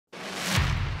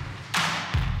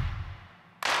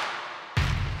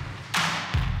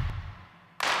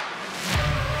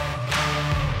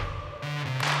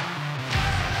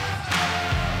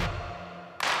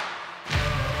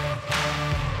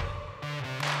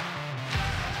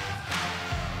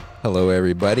Hello,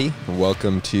 everybody.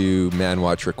 Welcome to Man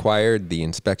Watch Required, the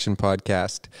inspection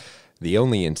podcast, the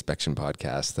only inspection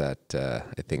podcast that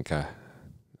I think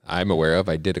I'm aware of.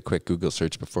 I did a quick Google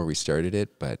search before we started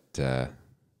it, but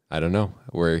I don't know.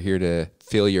 We're here to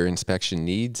fill your inspection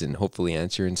needs and hopefully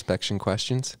answer inspection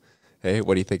questions. Hey,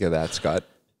 what do you think of that, Scott?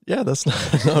 Yeah, that's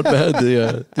not bad.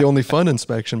 The only fun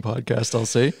inspection podcast, I'll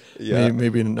say. Yeah.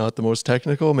 Maybe not the most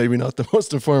technical, maybe not the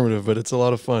most informative, but it's a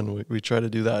lot of fun. We try to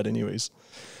do that anyways.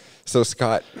 So,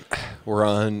 Scott, we're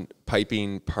on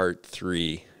piping part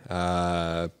 3.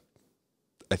 I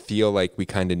feel like we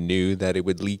kind of knew that it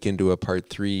would leak into a part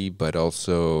 3, but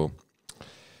also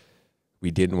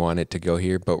we didn't want it to go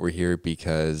here, but we're here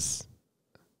because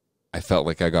I felt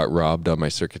like I got robbed on my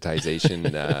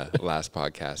circuitization last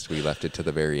podcast. We left it to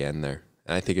the very end there.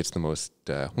 And I think it's the most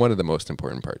one of the most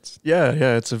important parts. Yeah,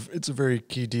 it's a very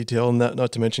key detail, and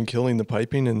not to mention killing the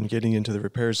piping and getting into the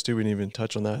repairs too. We didn't even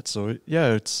touch on that. So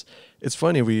yeah, it's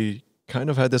funny. We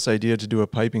kind of had this idea to do a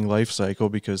piping life cycle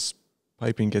because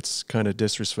piping gets kind of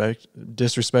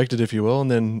disrespected, if you will,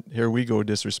 and then here we go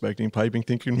disrespecting piping,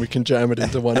 thinking we can jam it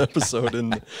into one episode,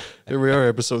 and here we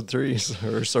are,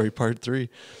 part 3.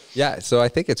 Yeah, so I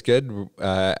think it's good.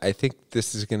 I think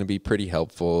this is going to be pretty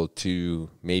helpful to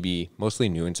maybe mostly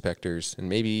new inspectors and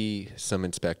maybe some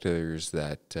inspectors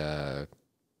that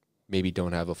maybe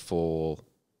don't have a full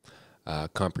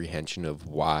comprehension of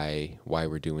why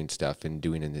we're doing stuff and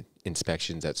doing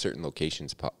inspections at certain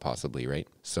locations possibly, right?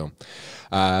 So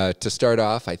to start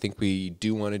off, I think we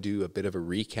do want to do a bit of a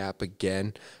recap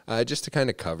again, just to kind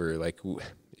of cover, like,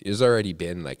 it's already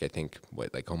been like, I think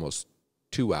almost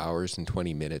 2 hours and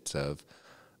 20 minutes of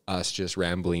us just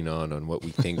rambling on what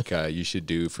we think you should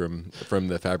do from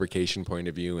the fabrication point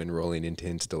of view and rolling into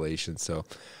installation. So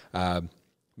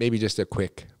maybe just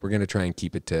we're going to try and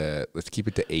let's keep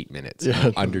it to 8 minutes,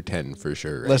 under 10 for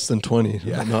sure. Right? Less than 20,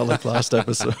 not like last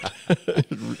episode.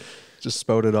 Just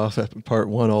spouted off at part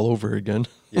 1 all over again.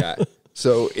 Yeah.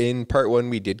 So in part 1,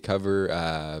 we did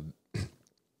cover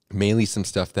mainly some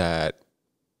stuff that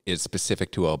is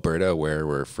specific to Alberta, where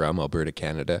we're from, Alberta,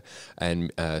 Canada,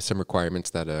 and some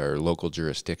requirements that our local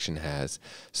jurisdiction has.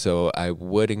 So I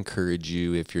would encourage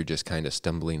you, if you're just kind of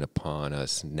stumbling upon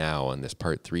us now on this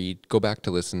part 3, go back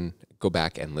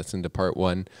and listen to part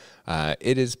 1.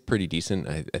 It is pretty decent.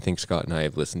 I think Scott and I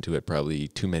have listened to it probably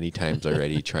too many times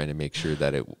already, trying to make sure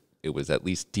that it was at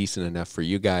least decent enough for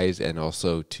you guys, and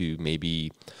also to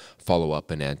maybe follow up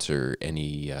and answer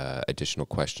any additional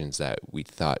questions that we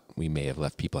thought we may have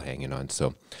left people hanging on.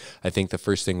 So I think the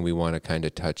first thing we want to kind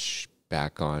of touch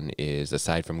back on is,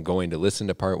 aside from going to listen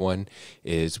to part 1,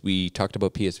 is we talked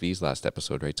about PSVs last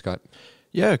episode, right, Scott?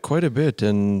 Yeah, quite a bit,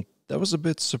 and that was a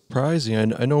bit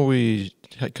surprising. I know we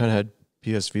kind of had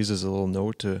PSVs as a little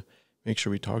note to make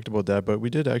sure we talked about that, but we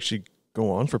did actually go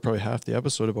on for probably half the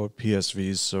episode about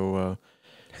PSVs. So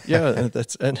yeah,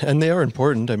 and they are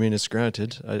important. I mean, it's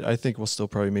granted. I think we'll still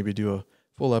probably maybe do a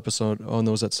full episode on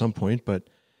those at some point. But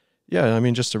yeah, I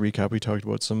mean, just to recap, we talked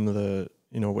about some of the,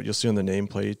 what you'll see on the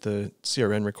nameplate, the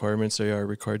CRN requirements. They are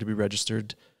required to be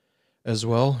registered as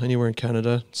well anywhere in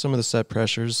Canada. Some of the set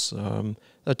pressures,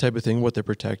 that type of thing, what they're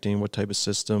protecting, what type of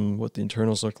system, what the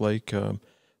internals look like. A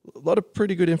lot of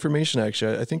pretty good information,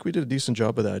 actually. I think we did a decent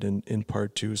job of that in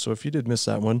part 2. So if you did miss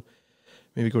that one,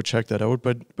 maybe go check that out.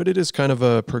 But it is kind of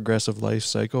a progressive life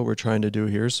cycle we're trying to do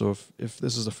here. So if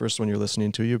this is the first one you're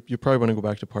listening to, you probably want to go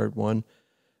back to part 1,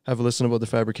 have a listen about the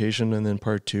fabrication, and then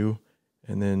part 2,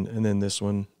 and then this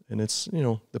one. And it's,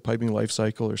 the piping life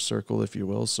cycle, or circle, if you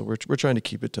will. So we're trying to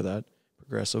keep it to that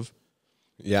progressive.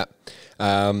 Yeah.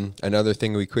 Another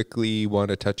thing we quickly want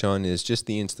to touch on is just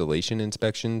the installation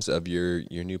inspections of your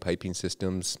new piping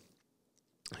systems.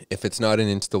 If it's not an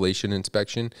installation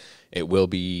inspection, it will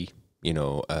be,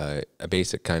 a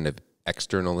basic kind of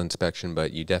external inspection,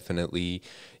 but you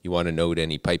want to note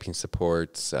any piping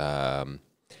supports,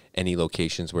 any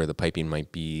locations where the piping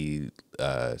might be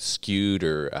skewed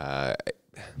or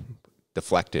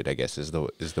deflected, I guess is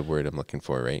the word I'm looking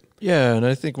for, right? Yeah, and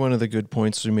I think one of the good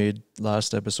points we made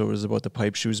last episode was about the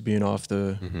pipe shoes being off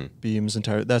the beams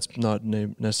entirely. That's not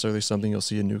necessarily something you'll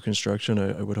see in new construction,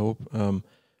 I would hope.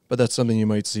 But that's something you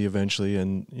might see eventually,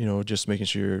 and just making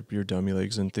sure your dummy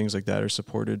legs and things like that are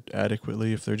supported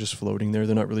adequately. If they're just floating there,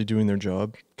 they're not really doing their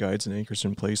job. Guides and anchors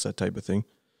in place, that type of thing.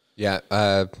 Yeah,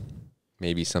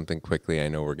 maybe something quickly. I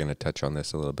know we're going to touch on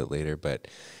this a little bit later, but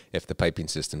if the piping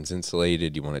system's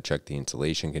insulated, you want to check the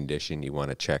insulation condition. You want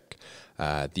to check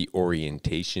the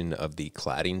orientation of the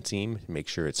cladding seam. Make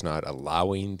sure it's not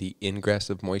allowing the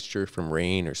ingress of moisture from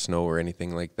rain or snow or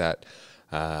anything like that.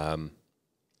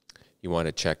 You want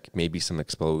to check maybe some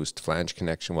exposed flange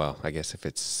connection. Well, I guess if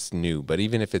it's new, but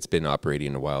even if it's been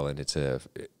operating a while and it's a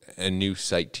new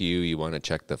site to you, you want to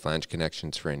check the flange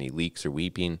connections for any leaks or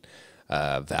weeping,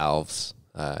 valves,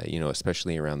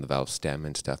 especially around the valve stem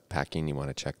and stuff, packing, you want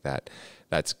to check that.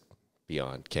 That's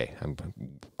beyond. Okay, I'm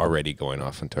already going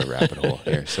off into a rabbit hole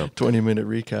here. So 20-minute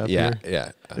recap. Yeah, here.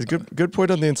 yeah. It's good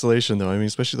point on the insulation, though. I mean,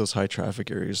 especially those high traffic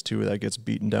areas too, where that gets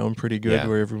beaten down pretty good,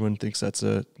 where everyone thinks that's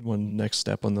one next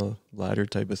step on the ladder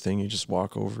type of thing. You just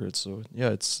walk over it. So yeah,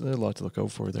 it's a lot to look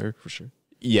out for there for sure.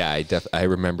 Yeah, I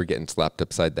remember getting slapped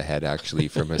upside the head actually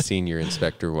from a senior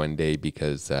inspector one day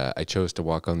because I chose to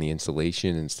walk on the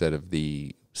insulation instead of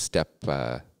the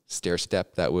stair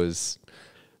step that was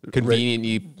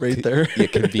conveniently right there.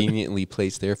 Conveniently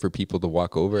placed there for people to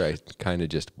walk over. I kind of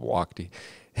just walked. Isn't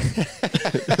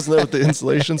that what the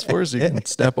insulation's for? So you can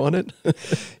step on it.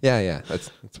 Yeah.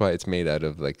 That's why it's made out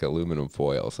of like aluminum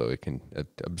foil, so it can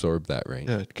absorb that rain.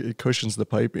 Yeah, it cushions the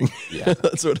piping. Yeah,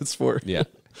 that's what it's for. Yeah.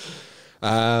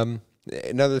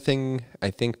 Another thing, I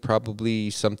think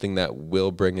probably something that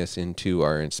will bring us into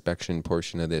our inspection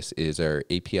portion of this is our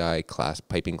API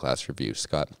piping class review.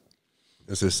 Scott,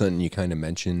 this is something you kind of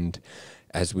mentioned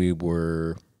as we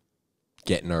were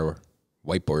getting our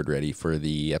whiteboard ready for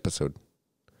the episode.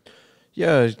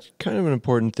 Yeah, kind of an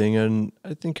important thing, and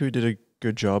I think we did a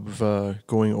good job of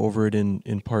going over it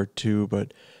in part 2,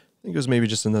 but I think it was maybe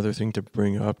just another thing to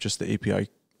bring up, just the API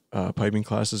piping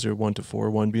classes are 1 to 4,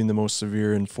 1 being the most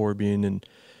severe and 4 being in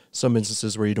some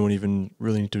instances where you don't even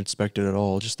really need to inspect it at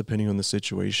all, just depending on the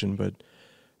situation. But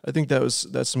I think that's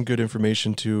some good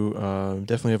information to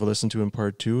definitely have a listen to in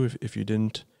part 2 if you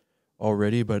didn't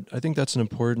already. But I think that's an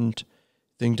important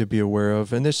thing to be aware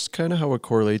of, and this is kind of how it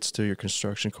correlates to your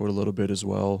construction code a little bit as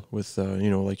well, with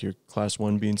like your class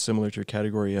 1 being similar to your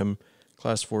category M,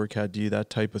 class 4 cat D, that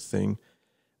type of thing.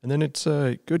 And then it's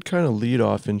a good kind of lead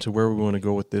off into where we want to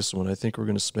go with this one. I think we're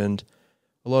going to spend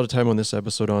a lot of time on this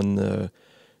episode on the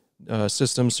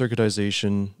system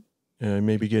circuitization,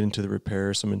 maybe get into the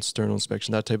repair, some external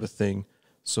inspection, that type of thing.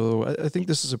 So I think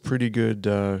this is a pretty good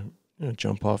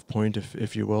jump off point,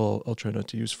 if you will. I'll try not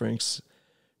to use Frank's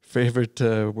favorite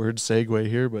word, segue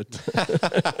here, but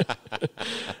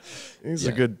it's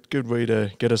a good way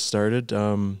to get us started.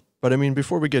 But I mean,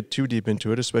 before we get too deep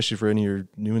into it, especially for any of your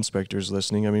new inspectors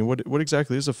listening, I mean, what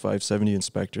exactly is a 570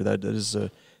 inspector? That is a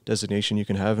designation you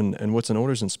can have, and what's an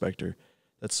owner's inspector?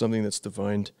 That's something that's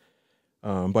defined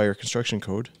by our construction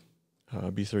code,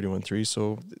 B31.3.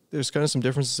 So there's kind of some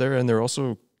differences there, and they're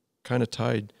also kind of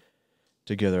tied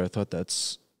together. I thought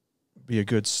that's be a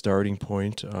good starting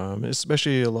point,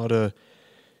 especially a lot of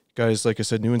guys, like I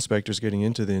said, new inspectors getting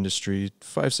into the industry.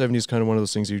 570 is kind of one of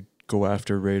those things you go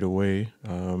after right away.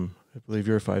 I believe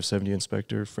you're a 570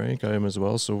 inspector, Frank. I am as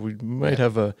well. So we might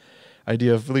have a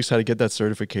idea of at least how to get that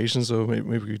certification. So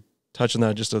maybe we could touch on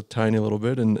that just a tiny little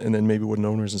bit, and then maybe what an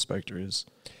owner's inspector is.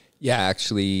 Yeah,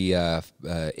 actually,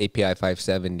 API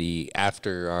 570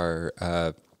 after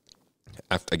our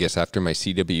after my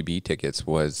CWB tickets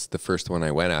was the first one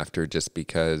I went after, just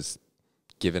because,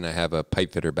 given I have a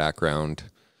pipe fitter background,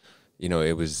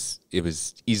 it was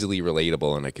easily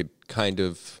relatable, and I could kind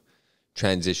of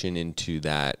transition into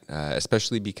that,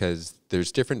 especially because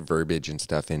there's different verbiage and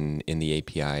stuff in the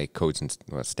API codes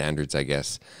and standards, I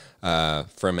guess,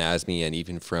 from ASME and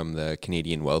even from the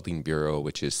Canadian Welding Bureau,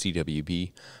 which is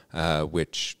CWB,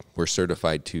 which we're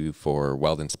certified to for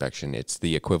weld inspection. It's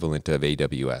the equivalent of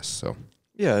AWS. So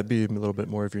yeah, it'd be a little bit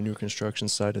more of your new construction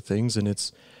side of things, and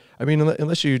it's, I mean,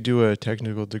 unless you do a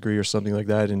technical degree or something like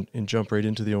that and jump right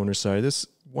into the owner side, this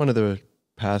one of the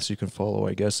paths you can follow,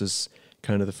 I guess, is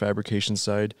kind of the fabrication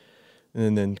side,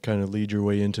 and then kind of lead your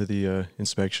way into the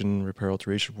inspection, repair,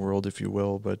 alteration world, if you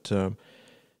will. But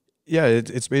yeah,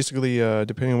 it's basically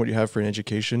depending on what you have for an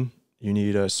education, you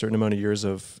need a certain amount of years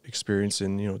of experience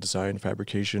in design,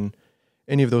 fabrication,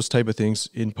 any of those type of things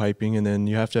in piping, and then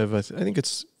you have to have I think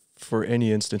it's for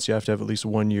any instance you have to have at least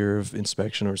 1 year of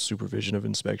inspection or supervision of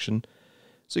inspection.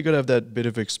 So you got to have that bit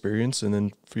of experience. And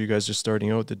then for you guys just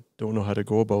starting out that don't know how to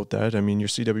go about that, I mean, your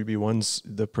CWB1's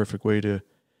the perfect way to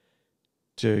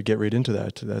get right into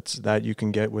that. That you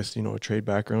can get with, a trade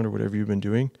background or whatever you've been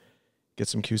doing, get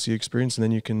some QC experience, and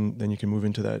then you can move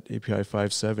into that API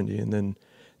 570. And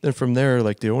then from there,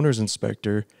 like the owner's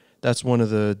inspector, that's one of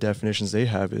the definitions they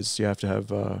have, is you have to have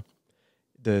the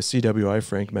CWI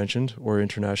Frank mentioned, or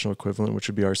international equivalent, which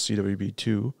would be our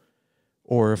CWB2.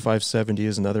 Or a 570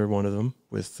 is another one of them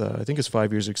with, I think it's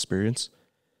 5 years experience.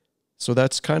 So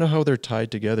that's kind of how they're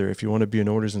tied together. If you want to be an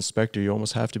owner's inspector, you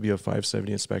almost have to be a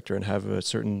 570 inspector and have a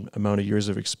certain amount of years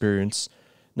of experience.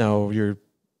 Now, your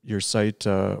site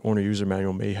owner user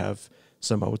manual may have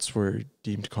some outs were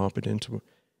deemed competent,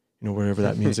 whatever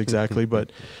that means exactly.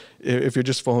 But if you're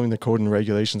just following the code and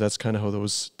regulations, that's kind of how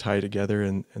those tie together,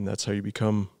 and that's how you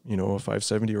become, a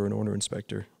 570 or an owner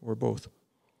inspector, or both.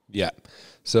 Yeah.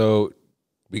 So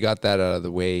we got that out of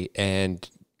the way, and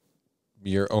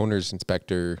your owner's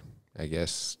inspector, I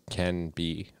guess, can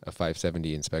be a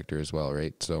 570 inspector as well,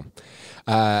 right? So,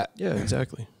 yeah,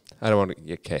 exactly. I don't want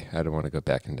to go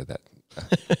back into that.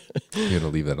 I'm going to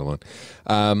leave that alone.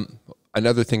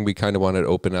 Another thing we kind of wanted to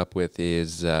open up with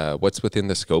is what's within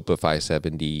the scope of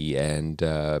 570, and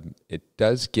it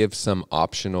does give some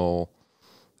optional,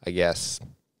 I guess,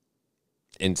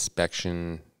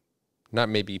 inspection, not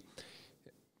maybe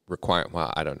require.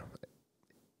 Well, I don't know.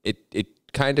 It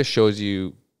kind of shows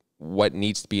you what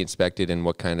needs to be inspected and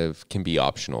what kind of can be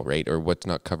optional, right? Or what's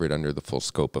not covered under the full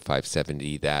scope of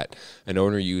 570 that an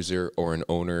owner user or an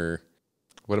owner.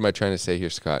 What am I trying to say here,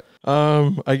 Scott?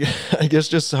 I guess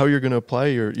just how you're going to apply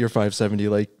your 570,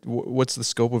 like what's the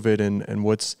scope of it and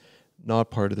what's not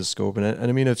part of the scope. And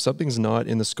I mean, if something's not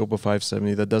in the scope of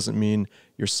 570, that doesn't mean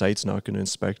your site's not going to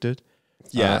inspect it.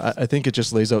 Yeah. I think it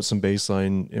just lays out some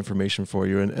baseline information for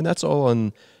you. And that's all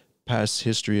on past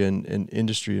history and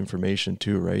industry information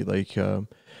too, right? Like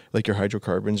your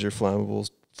hydrocarbons, your flammable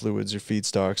fluids, your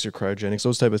feedstocks, your cryogenics,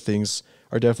 those type of things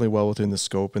are definitely well within the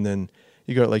scope. And then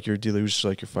you got like your deluge,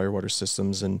 like your firewater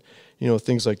systems and,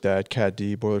 things like that,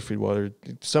 CAT-D, boiler feed water.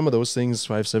 Some of those things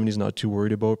 570 is not too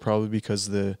worried about, probably because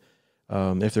if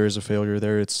there is a failure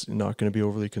there, it's not going to be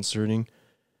overly concerning,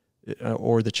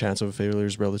 or the chance of a failure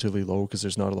is relatively low because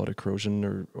there's not a lot of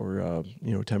corrosion or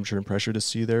temperature and pressure to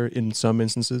see there in some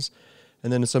instances.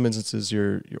 And then in some instances,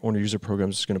 your owner user program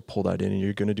is just going to pull that in and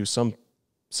you're going to do some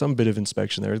bit of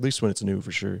inspection there, at least when it's new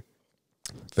for sure.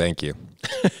 Thank you.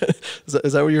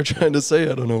 Is that what you're trying to say?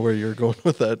 I don't know where you're going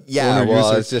with that. Yeah, well,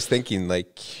 I was just thinking,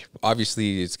 like,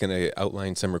 obviously it's going to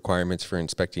outline some requirements for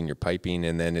inspecting your piping,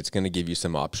 and then it's going to give you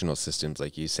some optional systems,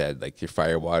 like you said, like your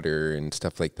fire water and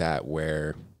stuff like that,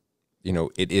 where,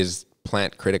 it is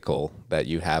plant critical that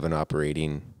you have an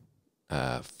operating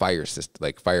fire system,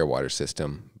 like fire water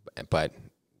system, but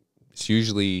it's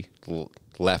usually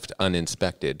left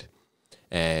uninspected.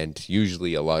 And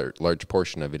usually a large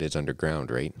portion of it is underground,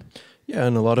 right? Yeah,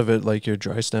 and a lot of it, like your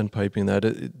dry stand piping,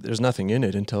 there's nothing in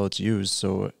it until it's used.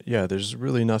 So yeah, there's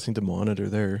really nothing to monitor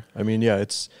there. I mean, yeah,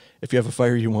 if you have a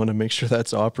fire, you want to make sure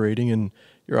that's operating, and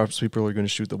your ops people are going to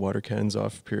shoot the water cans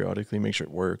off periodically, make sure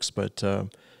it works. But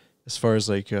as far as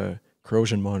like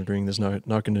corrosion monitoring, there's not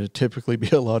going to typically be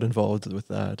a lot involved with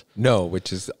that. No,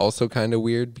 which is also kind of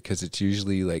weird because it's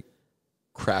usually like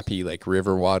crappy like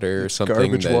river water or something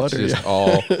garbage that's water, just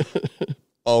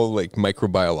all like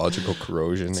microbiological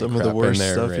corrosion. Some of the worst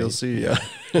there, stuff right? you'll see. Yeah.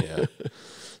 Yeah.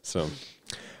 So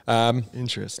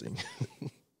interesting.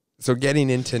 So getting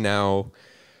into now,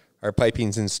 our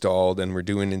piping's installed and we're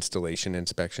doing installation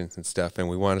inspections and stuff, and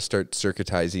we want to start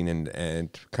circuitizing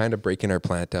and kind of breaking our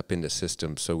plant up into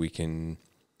systems so we can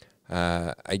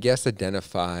I guess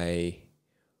identify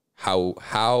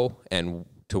how and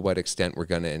to what extent we're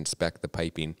going to inspect the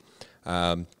piping.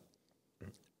 A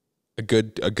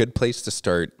good place to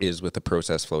start is with a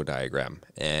process flow diagram,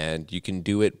 and you can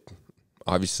do it.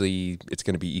 Obviously, it's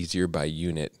going to be easier by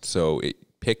unit. So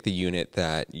pick the unit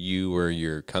that you or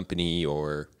your company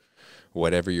or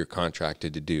whatever you're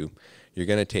contracted to do. You're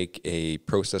going to take a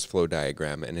process flow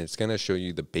diagram, and it's going to show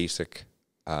you the basic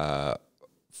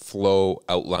flow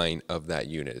outline of that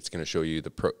unit. It's going to show you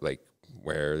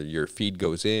where your feed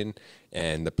goes in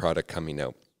and the product coming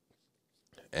out.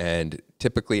 And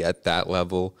typically at that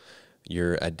level,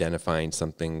 you're identifying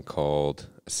something called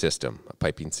a system, a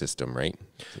piping system, right?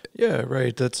 Yeah,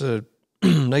 right. That's a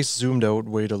nice zoomed out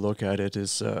way to look at it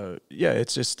is,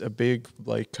 it's just a big,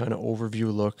 like, kind of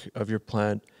overview look of your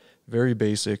plant, very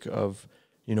basic of,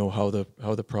 how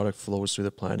the product flows through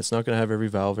the plant. It's not going to have every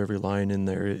valve, every line in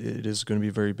there. It is going to be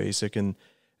very basic. And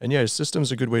yeah,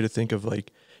 system's a good way to think of,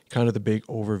 like, kind of the big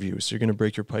overview. So you're going to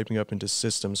break your piping up into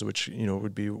systems, which,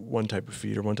 would be one type of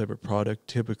feed or one type of product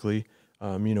typically.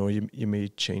 You may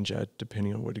change that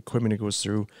depending on what equipment it goes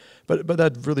through, but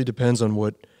that really depends on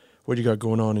what you got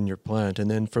going on in your plant. And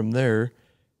then from there,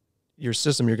 your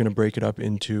system, you're going to break it up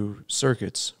into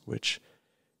circuits, which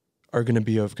are going to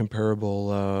be of comparable,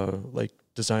 like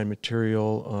design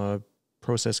material,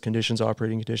 process conditions,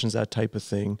 operating conditions, that type of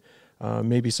thing.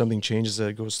 Maybe something changes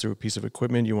that goes through a piece of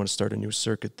equipment. You want to start a new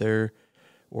circuit there,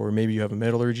 or maybe you have a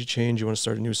metallurgy change. You want to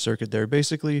start a new circuit there.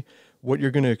 Basically, what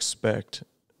you're going to expect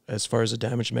as far as a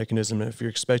damage mechanism. If you're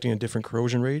expecting a different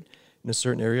corrosion rate in a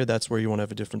certain area, that's where you want to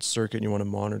have a different circuit and you want to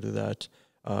monitor that.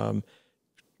 I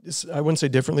wouldn't say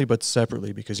differently, but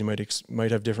separately, because you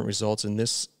might have different results in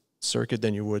this circuit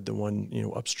than you would the one,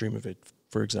 upstream of it,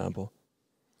 for example.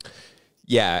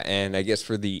 Yeah, and I guess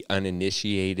for the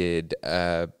uninitiated,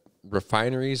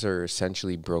 refineries are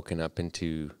essentially broken up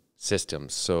into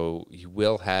systems. So you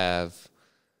will have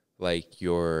like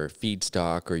your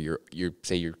feedstock or your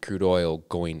say your crude oil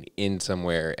going in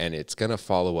somewhere, and it's going to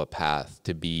follow a path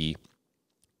to be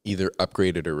either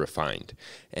upgraded or refined.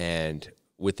 And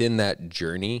within that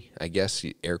journey, I guess,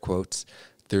 air quotes,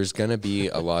 there's going to be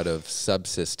a lot of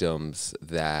subsystems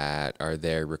that are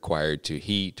there required to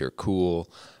heat or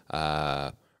cool,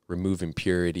 remove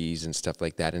impurities and stuff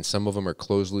like that. And some of them are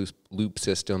closed loop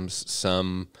systems.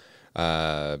 Some,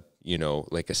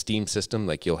 like a steam system,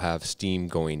 like you'll have steam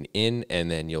going in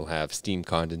and then you'll have steam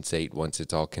condensate once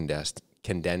it's all condensed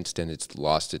and it's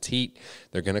lost its heat.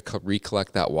 They're going to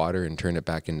recollect that water and turn it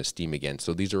back into steam again.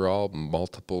 So these are all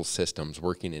multiple systems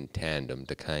working in tandem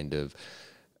to kind of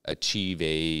achieve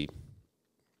a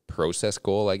process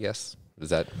goal, I guess. Is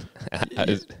that?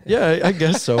 Yeah, I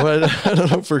guess so. I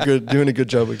don't know if we're doing a good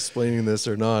job explaining this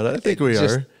or not. I think we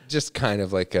are. Just kind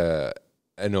of like an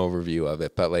overview of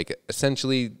it. But like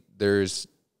essentially there's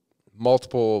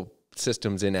multiple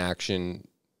systems in action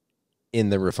in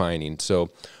the refining. So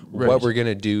what we're going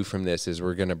to do from this is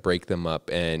we're going to break them up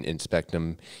and inspect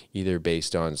them either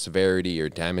based on severity or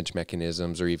damage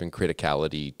mechanisms or even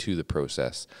criticality to the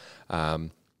process.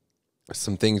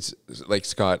 Some things like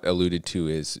Scott alluded to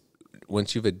is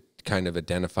once you've kind of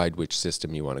identified which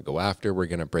system you want to go after, we're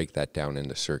going to break that down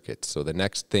into circuits. So the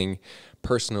next thing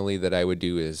personally that I would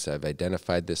do is I've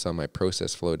identified this on my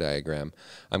process flow diagram.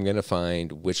 I'm going to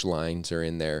find which lines are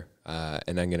in there,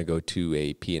 and I'm going to go to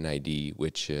a P&ID,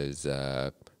 which is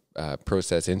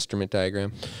process instrument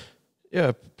diagram.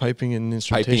 Yeah, piping and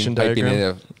instrumentation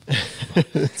diagram.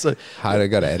 It's like, how I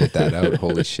got to edit that out?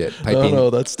 Holy shit. Piping, no,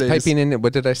 that stays. Piping in,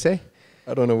 what did I say?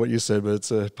 I don't know what you said, but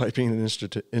it's a piping and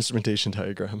instrumentation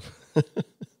diagram.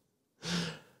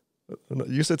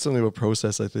 You said something about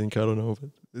process, I think. I don't know, but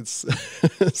it's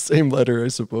same letter, I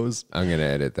suppose. I'm going to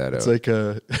edit that it's out.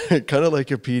 It's like kind of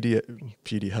like a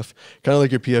PDF, kind of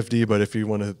like your PFD, but if you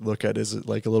want to look at it, is it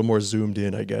like a little more zoomed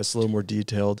in, I guess, a little more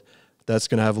detailed. That's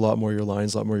going to have a lot more of your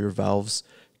lines, a lot more of your valves,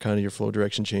 kind of your flow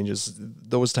direction changes,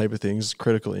 those type of things,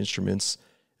 critical instruments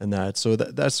and that. So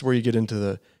that's where you get into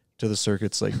the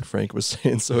circuits, like Frank was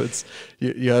saying. So it's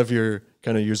you have your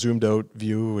kind of your zoomed out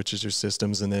view, which is your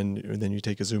systems, and then you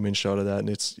take a zoom in shot of that,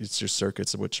 and it's your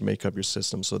circuits which make up your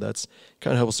system. So that's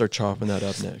kind of how we'll start chopping that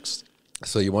up next.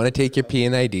 So you want to take your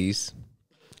P&IDs,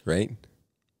 right?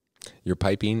 Your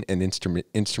piping and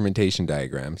instrumentation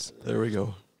diagrams. There we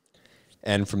go.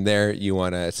 And from there, you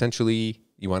want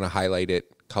to highlight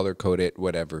it, color code it,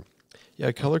 whatever.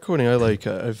 Yeah, color coding I like.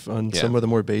 I've on some of the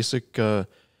more basic.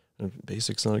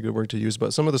 Basic's not a good word to use,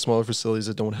 but some of the smaller facilities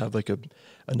that don't have like a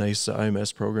nice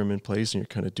IMS program in place and you're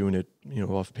kind of doing it,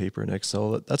 off paper and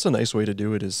Excel, that's a nice way to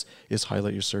do it is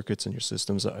highlight your circuits and your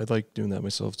systems. I like doing that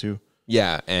myself too.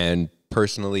 Yeah, and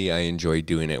personally I enjoy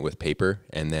doing it with paper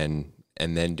and then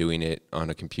doing it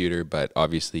on a computer, but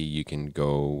obviously you can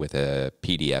go with a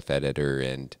PDF editor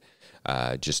and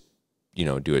just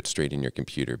do it straight in your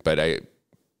computer. But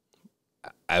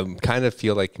I kind of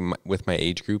feel like with my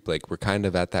age group, like we're kind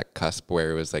of at that cusp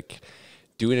where it was like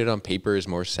doing it on paper is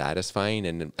more satisfying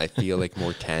and I feel like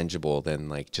more tangible than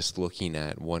like just looking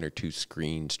at one or two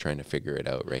screens trying to figure it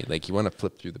out, right? Like you want to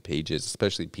flip through the pages,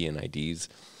 especially P&IDs,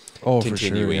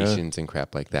 continuations and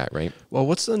crap like that, right? Well,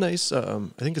 what's the nice, I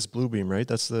think it's Bluebeam, right?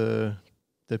 That's the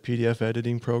PDF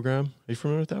editing program. Are you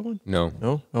familiar with that one?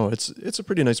 No. Oh, it's a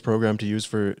pretty nice program to use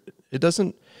for,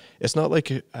 it's not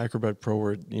like Acrobat Pro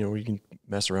where, you can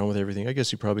mess around with everything. I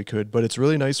guess you probably could, but it's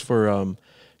really nice for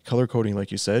color coding,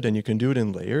 like you said, and you can do it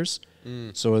in layers.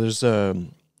 So there's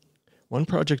one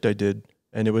project I did,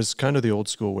 and it was kind of the old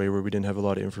school way where we didn't have a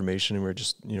lot of information and we were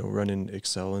just, running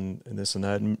Excel and this and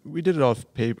that. And we did it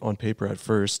on paper at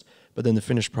first, but then the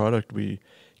finished product we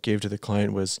gave to the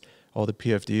client was all the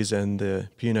PFDs and the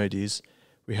P&IDs.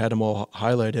 We had them all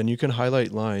highlighted, and you can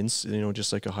highlight lines,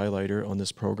 just like a highlighter on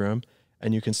this program,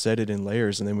 and you can set it in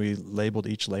layers. And then we labeled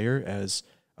each layer as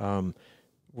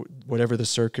whatever the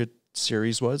circuit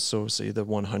series was. So say the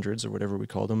 100s or whatever we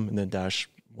call them, and then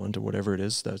 -1 to whatever it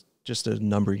is. That's just a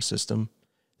numbering system.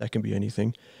 That can be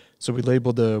anything. So we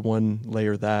labeled the one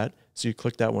layer that. So you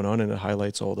click that one on and it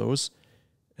highlights all those.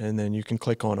 And then you can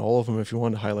click on all of them if you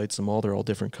want to highlight them all. They're all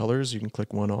different colors. You can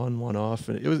click one on, one off.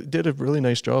 And it did a really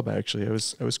nice job, actually. I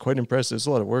was quite impressed. It was a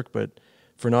lot of work, but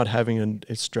for not having an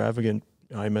extravagant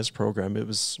IMS program, it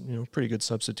was pretty good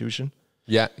substitution.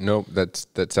 Yeah, no,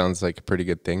 that sounds like a pretty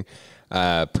good thing.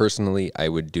 Personally, I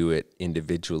would do it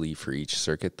individually for each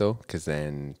circuit though, because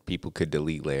then people could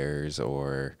delete layers,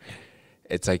 or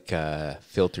it's like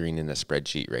filtering in a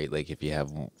spreadsheet, right? Like if you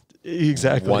have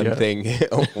Exactly. one thing,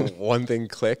 one thing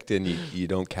clicked and you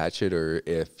don't catch it, or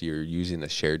if you're using a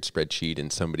shared spreadsheet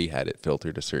and somebody had it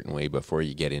filtered a certain way before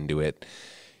you get into it,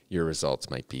 your results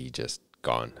might be just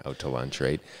gone out to lunch,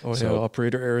 right? Oh, so, yeah,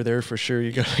 operator error there for sure.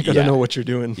 You got to know what you're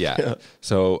doing. Yeah.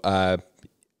 So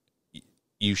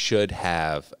you should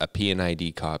have a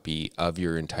PNID copy of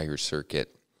your entire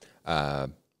circuit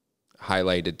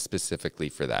highlighted specifically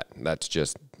for that. That's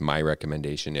just my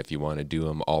recommendation. If you want to do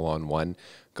them all on one,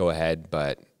 go ahead,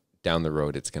 but down the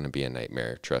road, it's going to be a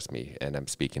nightmare. Trust me. And I'm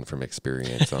speaking from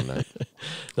experience on that.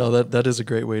 No, that is a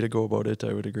great way to go about it.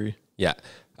 I would agree. Yeah.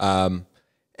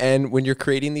 And when you're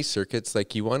creating these circuits,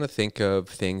 like you want to think of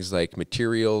things like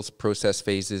materials, process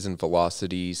phases and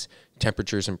velocities,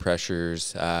 temperatures and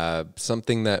pressures,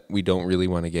 something that we don't really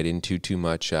want to get into too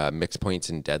much, mix points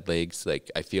and dead legs.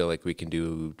 Like I feel like we can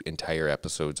do entire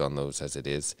episodes on those as it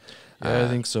is. Yeah, I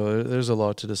think so. There's a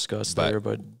lot to discuss there,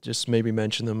 but just maybe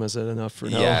mention them. Is that enough for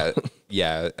now?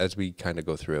 Yeah. As we kind of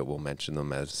go through it, we'll mention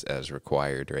them as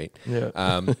required, right?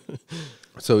 Yeah.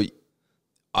 So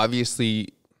obviously,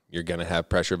 you're going to have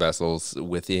pressure vessels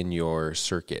within your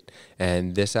circuit.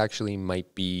 And this actually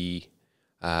might be,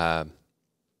 you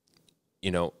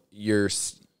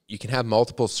can have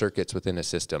multiple circuits within a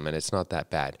system, and it's not that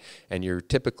bad. And you're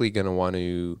typically going to want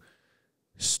to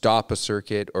stop a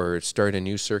circuit or start a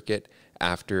new circuit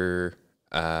after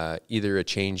either a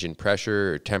change in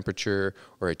pressure or temperature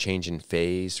or a change in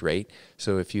phase, right?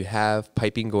 So if you have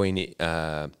piping going,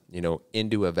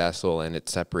 into a vessel and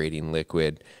it's separating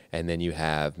liquid, and then you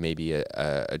have maybe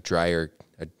a drier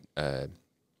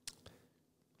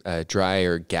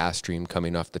gas stream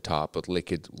coming off the top with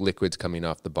liquids coming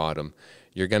off the bottom,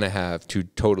 you're going to have two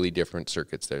totally different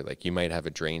circuits there. Like you might have a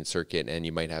drain circuit and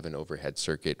you might have an overhead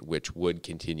circuit, which would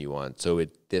continue on. So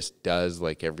this does,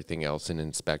 like everything else in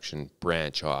inspection,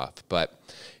 branch off. But,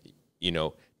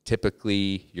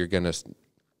 typically you're going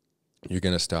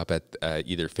to stop at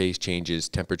either phase changes,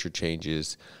 temperature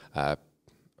changes,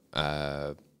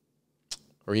 or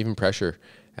even pressure.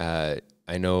 I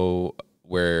know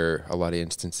where a lot of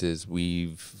instances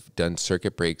we've done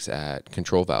circuit breaks at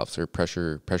control valves or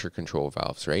pressure control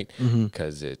valves, right?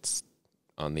 Because it's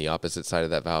on the opposite side of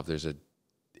that valve.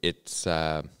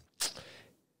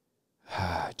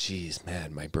 Geez,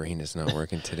 man, my brain is not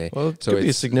working today. Well, it could be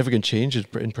a significant change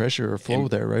in pressure or flow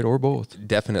there, right? Or both.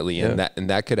 Definitely, yeah. And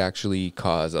that could actually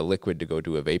cause a liquid to go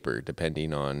to a vapor,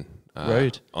 depending on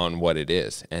on what it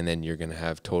is, and then you're going to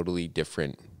have totally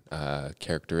different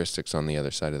characteristics on the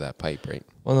other side of that pipe, right?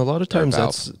 Well, a lot of times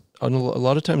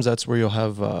that's where you'll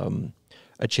have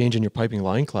a change in your piping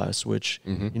line class, which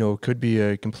could be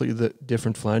a completely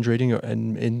different flange rating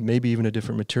and maybe even a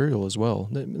different material as well.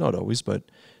 Not always, but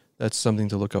that's something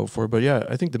to look out for. But yeah,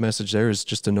 I think the message there is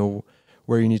just to know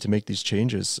where you need to make these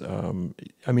changes.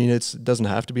 It doesn't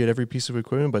have to be at every piece of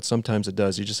equipment, but sometimes it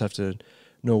does. You just have to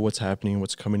know what's happening,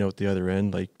 what's coming out the other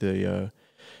end. Like the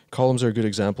columns are a good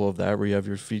example of that, where you have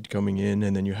your feed coming in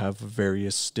and then you have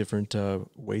various different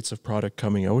weights of product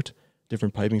coming out,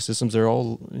 different piping systems. They're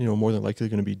all, more than likely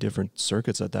going to be different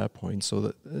circuits at that point.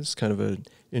 So that's kind of an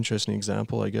interesting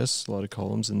example, I guess. A lot of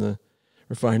columns in the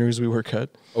refineries we work at.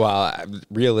 Well,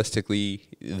 realistically,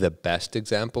 the best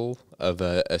example of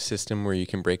a system where you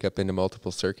can break up into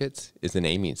multiple circuits is an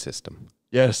amine system.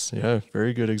 Yes, yeah,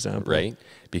 very good example. Right?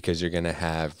 Because you're going to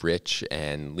have rich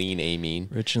and lean amine.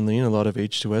 Rich and lean, a lot of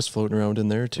H2S floating around in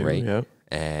there too. Right. Yeah.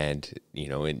 And,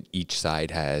 and each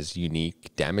side has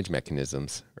unique damage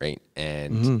mechanisms, right?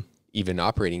 And even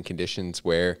operating conditions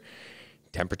where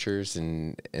temperatures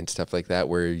and stuff like that,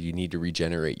 where you need to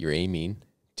regenerate your amine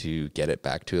to get it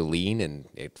back to a lean and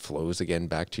it flows again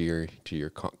back to your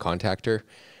contactor.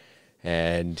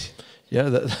 And yeah,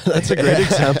 that's a great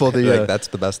example. That's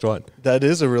the best one. That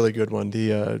is a really good one.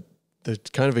 The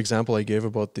kind of example I gave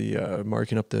about the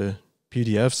marking up the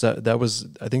PDFs, that was,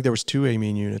 I think there was two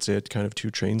amine units. They had kind of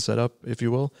two trains set up, if you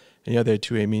will. And yeah, they had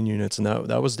two amine units. And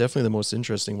that was definitely the most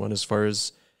interesting one as far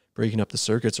as breaking up the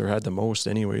circuits, or had the most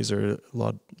anyways. There are a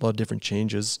lot of different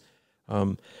changes.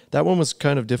 That one was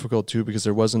kind of difficult too, because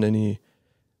there wasn't any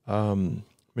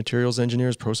materials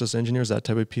engineers, process engineers, that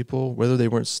type of people. Whether they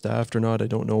weren't staffed or not, I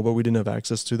don't know, but we didn't have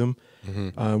access to them.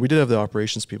 We did have the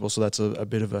operations people, so that's a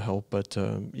bit of a help. But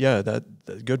that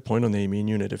good point on the amine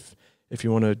unit. If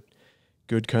you want a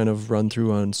good kind of run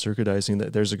through on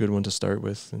circuitizing, there's a good one to start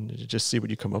with, and just see what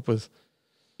you come up with.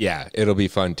 Yeah, it'll be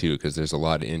fun too because there's a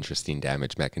lot of interesting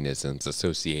damage mechanisms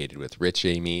associated with rich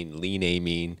amine, lean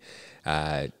amine.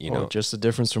 You know, just the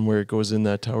difference from where it goes in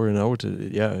that tower and out.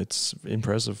 Yeah, it's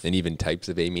impressive. and even types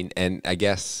of amine. And I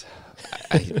guess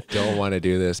I don't want to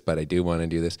do this, but I do want to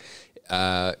do this.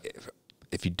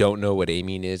 If you don't know what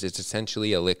amine is, it's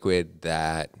essentially a liquid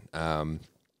that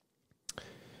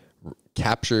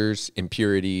captures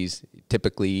impurities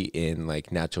typically in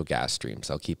like natural gas streams.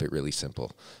 I'll keep it really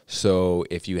simple. So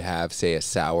if you have, say, a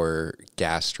sour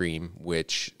gas stream,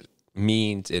 which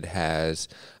means it has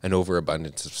an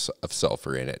overabundance of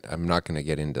sulfur in it. I'm not going to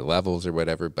get into levels or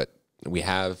whatever, but we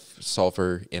have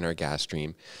sulfur in our gas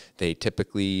stream. They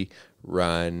typically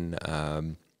run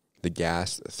the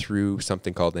gas through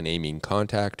something called an amine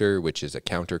contactor, which is a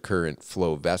countercurrent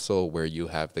flow vessel where you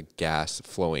have the gas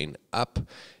flowing up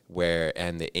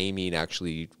and the amine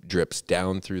actually drips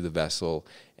down through the vessel,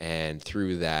 and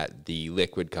through that the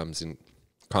liquid comes in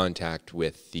contact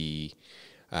with the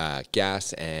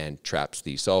gas and traps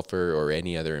the sulfur or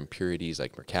any other impurities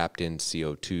like mercaptan,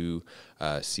 CO2,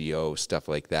 CO, stuff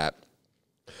like that.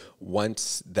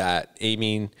 Once that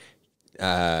amine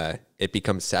it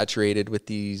becomes saturated with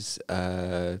these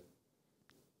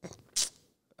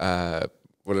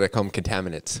what did I call them?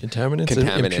 Contaminants. Contaminants and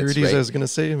impurities, right? I was going to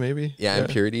say, maybe. Yeah,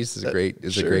 impurities is a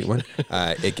great one.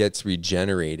 It gets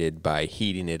regenerated by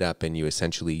heating it up, and you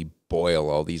essentially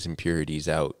boil all these impurities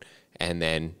out, and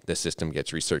then the system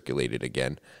gets recirculated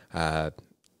again.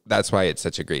 That's why it's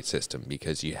such a great system,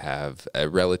 because you have a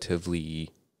relatively,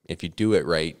 if you do it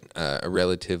right, a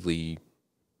relatively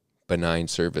benign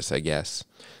service, I guess.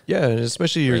 Yeah,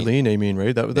 especially your lean amine,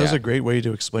 right? That was a great way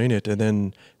to explain it. And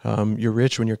then you're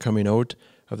rich when you're coming out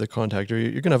of the contactor.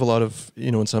 You're going to have a lot of,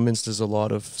 in some instances, a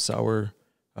lot of sour,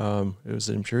 it was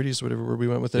impurities, whatever word we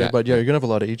went with there. But yeah, you're going to have a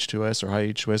lot of H2S or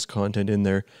high H2S content in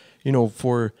there,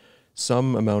 for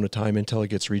some amount of time until it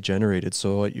gets regenerated.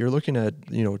 So you're looking at,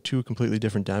 two completely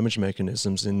different damage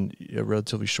mechanisms in a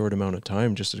relatively short amount of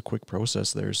time, just a quick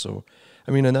process there. So,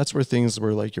 and that's where things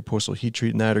where like your postal heat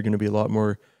treat and that are going to be a lot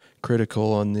more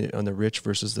critical on the rich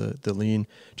versus the lean.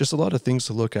 Just a lot of things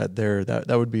to look at there. That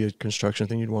would be a construction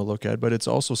thing you'd want to look at, but it's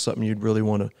also something you'd really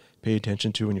want to pay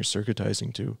attention to when you're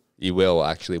circuitizing too. You will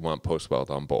actually want post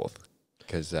weld on both,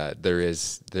 because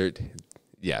there's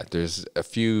a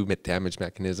few damage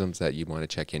mechanisms that you want to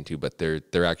check into, but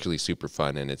they're actually super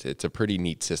fun, and it's a pretty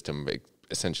neat system,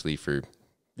 essentially for.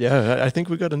 Yeah, I think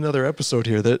we got another episode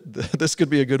here that this could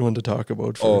be a good one to talk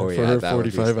about for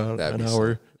 45 an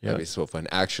hour. That'd be so fun.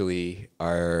 Actually,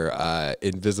 our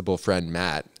invisible friend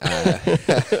Matt.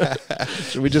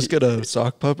 Should we just get a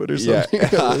sock puppet or something? Yeah.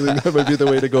 I think that might be the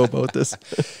way to go about this.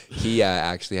 He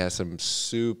actually has some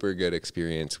super good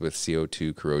experience with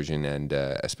CO2 corrosion, and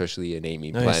especially an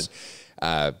amine plant.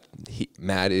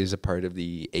 Matt is a part of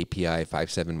the API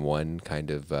 571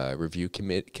 kind of review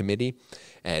committee,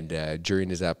 and during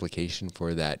his application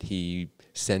for that, he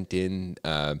sent in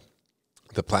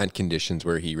the plant conditions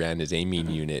where he ran his amine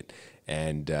unit,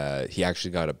 and he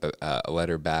actually got a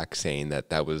letter back saying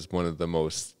that was one of the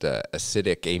most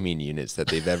acidic amine units that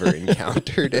they've ever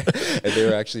encountered, and they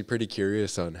were actually pretty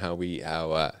curious on how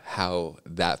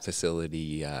that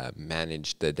facility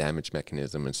managed the damage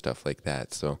mechanism and stuff like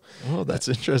that. So, that's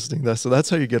interesting. That's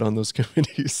how you get on those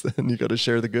committees. Then you got to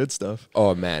share the good stuff.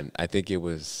 Oh man, I think it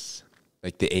was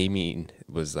like the amine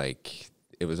was like.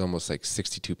 It was almost like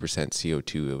 62%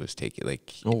 CO2 it was taking.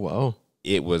 Like, oh, wow.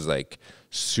 It was like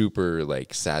super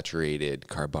like saturated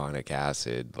carbonic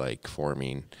acid like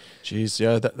forming. Jeez,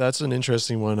 yeah, that's an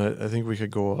interesting one. I think we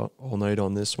could go all night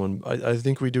on this one. I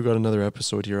think we do got another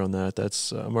episode here on that.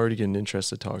 That's I'm already getting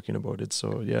interested talking about it.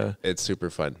 So yeah. It's super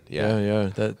fun. Yeah.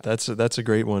 Yeah. That's a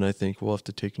great one. I think we'll have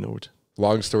to take note.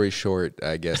 Long story short,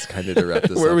 I guess kind of to wrap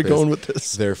this up. Where are we going with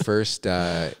this? Their first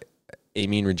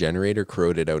amine regenerator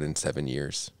corroded out in 7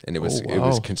 years, and it was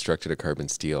constructed of carbon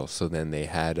steel. So then they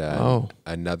had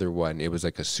another one. It was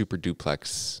like a super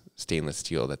duplex stainless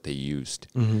steel that they used.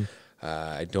 Mm-hmm.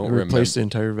 I don't remember. Replaced the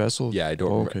entire vessel. Yeah, I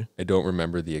don't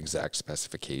remember the exact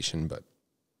specification, but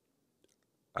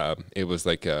it was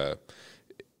like a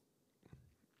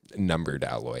numbered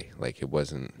alloy. Like it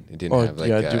didn't have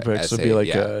like duplex would be like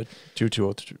a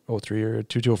 2203 or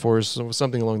 2204 or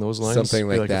something along those lines. Something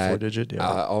like that. A 4-digit.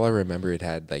 Yeah. All I remember, it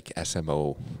had like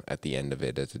SMO at the end of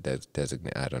it as a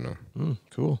designate. I don't know.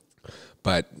 Cool.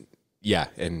 But yeah,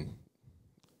 and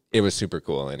it was super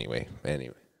cool anyway.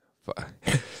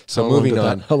 So moving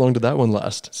on. How long did that one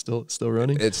last? Still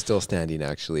running? It's still standing,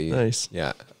 actually. Nice.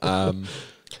 Yeah.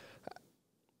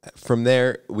 From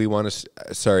there, we want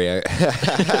to. Sorry.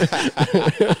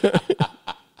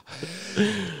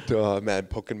 Oh man,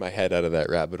 poking my head out of that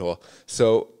rabbit hole.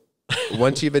 So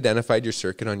once you've identified your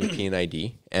circuit on your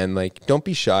P&ID, and like, don't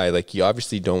be shy. Like, you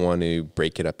obviously don't want to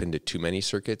break it up into too many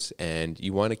circuits, and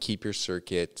you want to keep your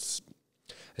circuits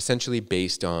essentially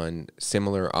based on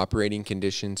similar operating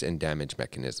conditions and damage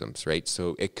mechanisms, right?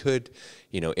 So it could,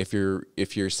 you know, if your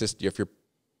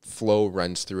flow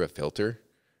runs through a filter,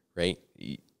 right?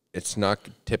 It's not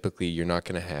typically, you're not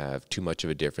going to have too much of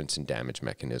a difference in damage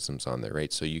mechanisms on there,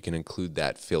 right? So you can include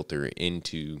that filter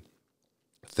into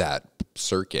that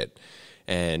circuit,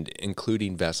 and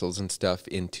including vessels and stuff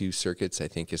into circuits, I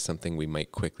think, is something we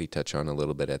might quickly touch on a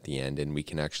little bit at the end, and we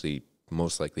can actually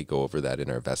most likely go over that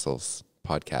in our vessels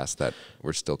podcast that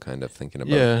we're still kind of thinking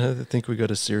about. Yeah, I think we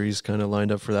got a series kind of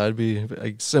lined up for that. It'd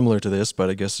be similar to this, but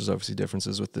I guess there's obviously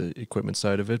differences with the equipment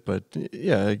side of it. But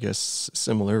yeah, I guess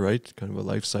similar, right? Kind of a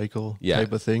life cycle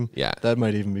type of thing. Yeah, that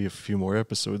might even be a few more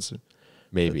episodes.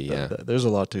 Maybe, there's a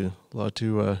lot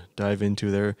to dive into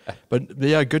there. But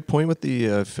yeah, good point with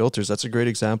the filters. That's a great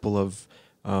example of,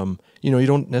 you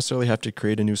don't necessarily have to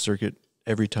create a new circuit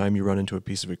every time you run into a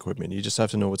piece of equipment. You just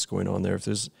have to know what's going on there. If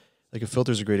there's, like, a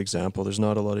filter is a great example. There's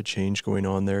not a lot of change going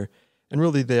on there. And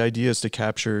really the idea is to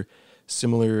capture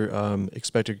similar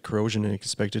expected corrosion and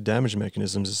expected damage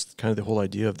mechanisms is kind of the whole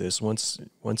idea of this. Once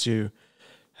you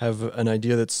have an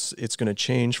idea it's going to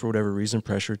change for whatever reason,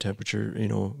 pressure, temperature,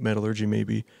 metallurgy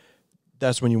maybe,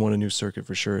 that's when you want a new circuit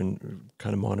for sure, and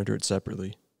kind of monitor it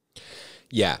separately.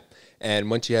 Yeah.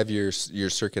 And once you have your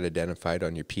circuit identified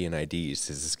on your P&IDs, this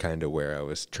is kind of where I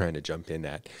was trying to jump in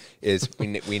at, is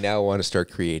we now want to start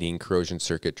creating corrosion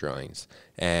circuit drawings.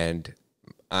 And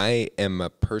I am a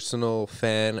personal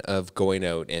fan of going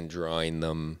out and drawing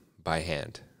them by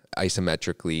hand,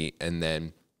 isometrically, and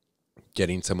then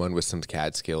getting someone with some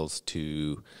CAD skills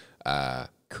to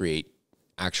create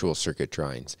actual circuit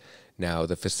drawings. Now,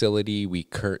 the facility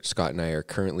Scott and I are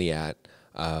currently at,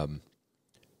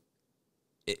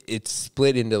 it's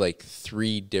split into like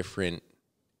 3 different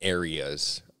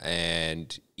areas,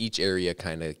 and each area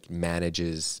kind of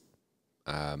manages,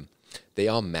 they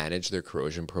all manage their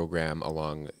corrosion program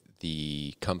along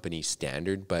the company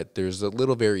standard, but there's a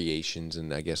little variations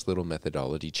and I guess little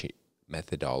methodology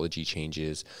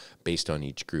changes based on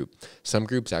each group. Some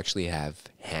groups actually have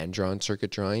hand-drawn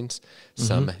circuit drawings.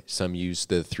 Mm-hmm. Some use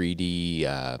the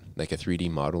 3D, like a 3D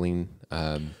modeling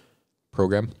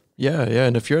program. Yeah,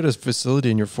 and if you're at a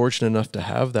facility and you're fortunate enough to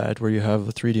have that, where you have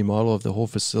a 3D model of the whole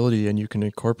facility and you can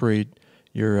incorporate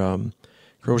your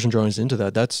corrosion drawings into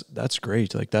that, that's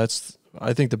great. Like, that's,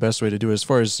 I think, the best way to do it as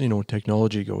far as,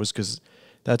 technology goes, because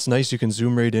that's nice. You can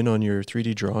zoom right in on your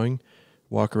 3D drawing,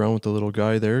 walk around with the little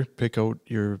guy there, pick out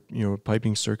your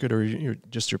piping circuit or your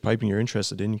piping you're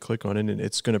interested in, you click on it, and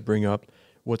it's going to bring up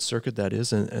what circuit that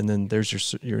is, and then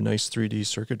there's your nice 3D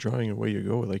circuit drawing, and away you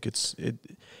go. Like, it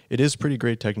is pretty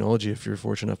great technology if you're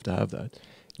fortunate enough to have that.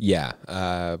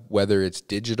 Yeah, whether it's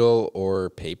digital or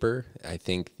paper, I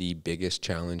think the biggest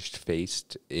challenge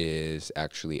faced is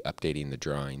actually updating the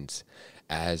drawings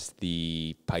as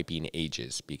the piping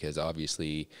ages, because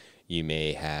obviously you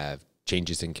may have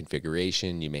changes in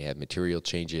configuration, you may have material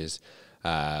changes.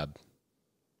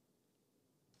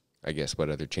 I guess what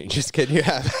other changes can you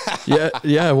have?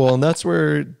 yeah. Well, and that's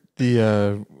where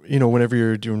the, whenever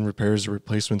you're doing repairs or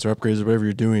replacements or upgrades or whatever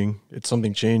you're doing, it's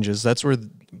something changes. That's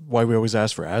why we always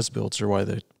ask for as-builts, or why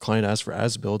the client asks for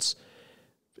as-builts.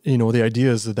 The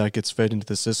idea is that gets fed into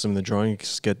the system, the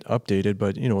drawings get updated,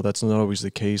 but, that's not always the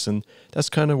case. And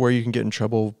that's kind of where you can get in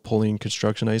trouble pulling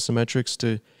construction isometrics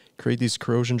to create these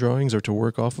corrosion drawings or to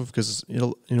work off of, because,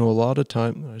 a lot of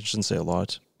time, I shouldn't say a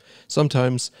lot,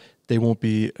 sometimes they won't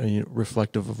be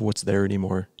reflective of what's there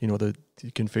anymore. The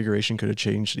configuration could have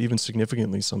changed even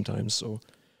significantly sometimes. So,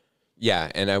 yeah,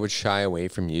 and I would shy away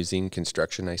from using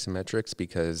construction isometrics,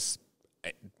 because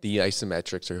the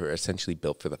isometrics are essentially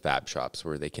built for the fab shops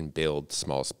where they can build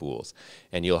small spools,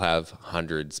 and you'll have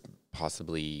hundreds,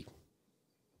 possibly,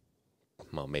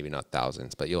 well, maybe not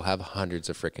thousands, but you'll have hundreds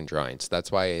of frickin' drawings.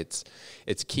 That's why it's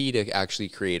key to actually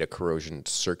create a corrosion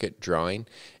circuit drawing.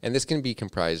 And this can be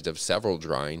comprised of several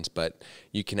drawings, but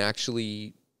you can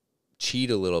actually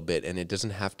cheat a little bit, and it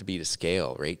doesn't have to be to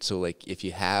scale, right? So, like, if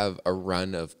you have a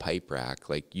run of pipe rack,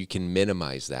 like, you can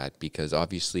minimize that, because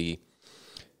obviously,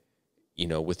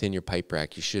 within your pipe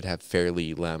rack, you should have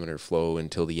fairly laminar flow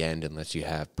until the end, unless you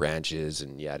have branches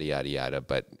and yada, yada, yada.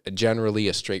 But generally,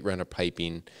 a straight run of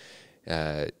piping,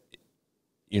 you're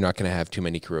not going to have too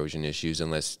many corrosion issues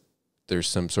unless there's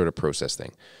some sort of process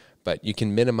thing. But you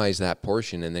can minimize that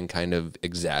portion and then kind of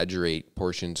exaggerate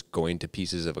portions going to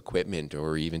pieces of equipment,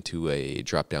 or even to a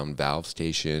drop-down valve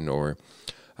station, or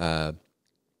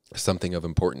something of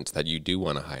importance that you do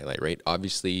want to highlight, right?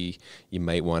 Obviously, you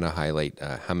might want to highlight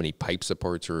how many pipe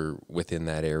supports are within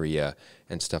that area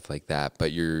and stuff like that.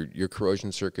 But your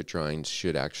corrosion circuit drawings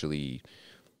should actually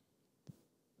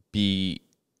be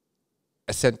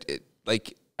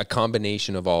like a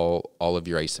combination of all of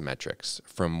your isometrics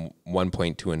from one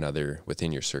point to another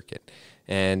within your circuit.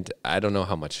 And I don't know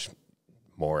how much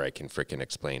more I can freaking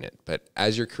explain it. But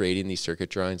as you're creating these circuit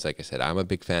drawings, like I said, I'm a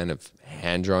big fan of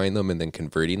hand drawing them and then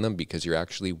converting them, because you're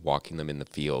actually walking them in the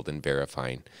field and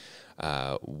verifying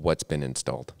what's been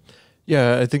installed.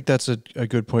 Yeah, I think that's a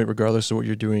good point, regardless of what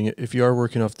you're doing. If you are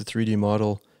working off the 3D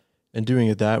model and doing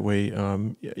it that way, I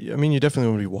mean, you definitely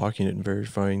want to be walking it and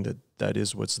verifying that that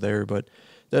is what's there. But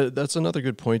that's another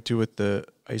good point too with the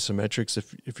isometrics.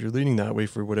 If you're leaning that way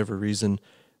for whatever reason,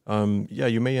 yeah,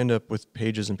 you may end up with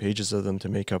pages and pages of them to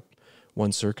make up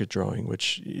one circuit drawing,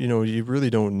 which, you know, you really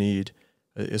don't need.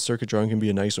 A circuit drawing can be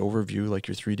a nice overview, like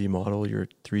your 3D model, your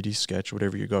 3D sketch,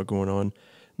 whatever you got going on.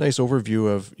 Nice overview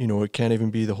of, you know, it can't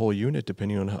even be the whole unit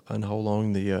depending on how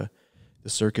long the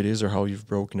circuit is or how you've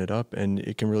broken it up, and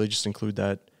it can really just include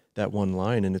that one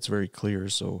line, and it's very clear.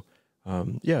 So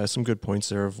yeah, some good points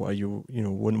there of why you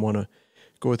wouldn't want to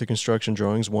go with the construction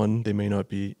drawings. One, they may not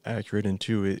be accurate, and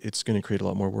two, it's going to create a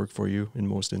lot more work for you in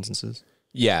most instances.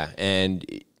 Yeah, and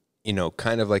you know,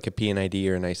 kind of like a PNID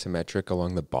or an isometric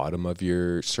along the bottom of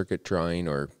your circuit drawing,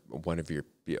 or one of your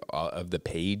of the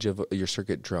page of your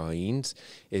circuit drawings,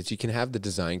 is you can have the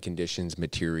design conditions,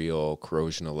 material,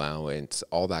 corrosion allowance,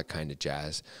 all that kind of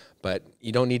jazz, but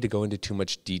you don't need to go into too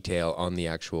much detail on the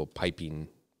actual piping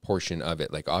portion of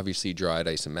it. Like, obviously, draw it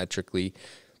isometrically.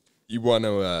 You want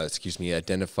to,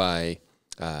 identify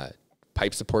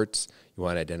pipe supports. You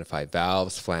want to identify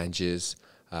valves, flanges,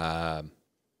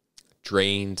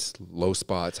 drains, low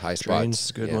spots, high spots. Drains is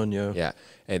a good one, yeah. Yeah,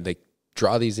 and they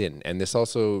draw these in. And this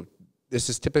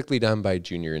is typically done by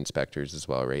junior inspectors as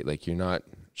well, right? Like, you're not...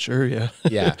 Sure, yeah.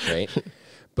 Yeah, right?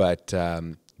 But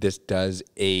this does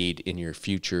aid in your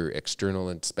future external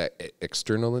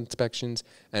inspections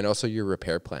and also your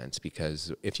repair plans,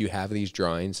 because if you have these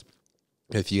drawings,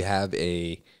 if you have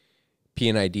a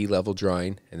PNID level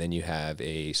drawing, and then you have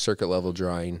a circuit level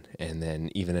drawing, and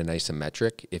then even an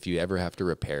isometric, if you ever have to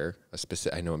repair a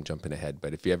specific, I know I'm jumping ahead,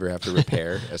 but if you ever have to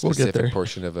repair a specific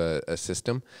portion of a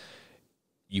system,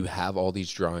 you have all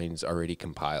these drawings already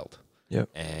compiled. Yep.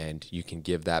 And you can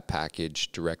give that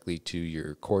package directly to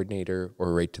your coordinator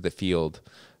or right to the field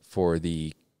for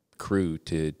the crew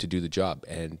to do the job,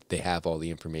 and they have all the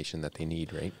information that they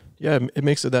need, right? Yeah, it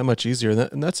makes it that much easier,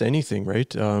 and that's anything, right?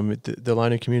 The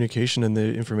line of communication and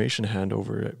the information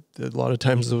handover. A lot of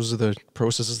times, those are the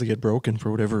processes that get broken for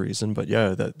whatever reason. But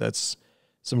yeah, that's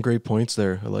some great points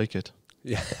there. I like it.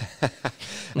 Yeah,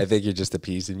 I think you're just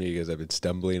appeasing me because I've been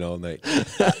stumbling all night.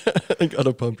 I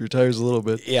gotta pump your tires a little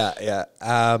bit. Yeah.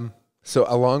 So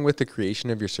along with the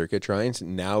creation of your circuit drawings,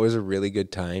 now is a really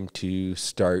good time to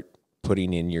start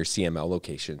putting in your CML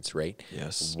locations, right?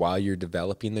 Yes. While you're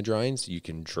developing the drawings, you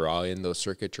can draw in those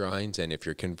circuit drawings, and if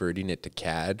you're converting it to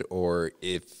CAD, or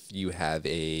if you have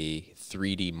a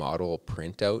 3D model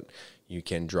printout, you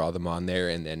can draw them on there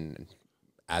and then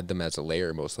add them as a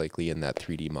layer, most likely in that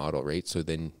 3D model, right? So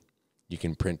then you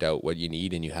can print out what you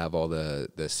need, and you have all the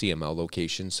CML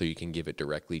locations, so you can give it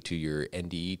directly to your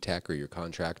NDE tech or your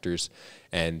contractors,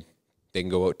 and they can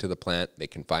go out to the plant, they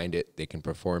can find it, they can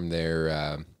perform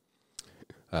their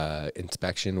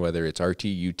inspection, whether it's RT,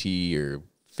 UT, or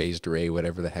phased array,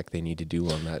 whatever the heck they need to do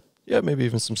on that. Yeah, maybe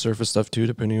even some surface stuff too,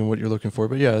 depending on what you're looking for.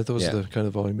 But yeah, those are the kind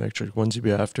of volumetric ones you'd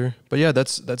be after. But yeah,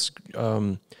 that's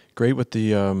great with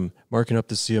the marking up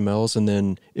the CMLs and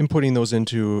then inputting those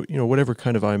into, you know, whatever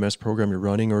kind of IMS program you're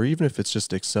running, or even if it's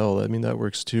just Excel. I mean, that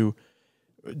works too,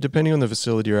 depending on the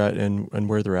facility you're at and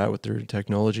where they're at with their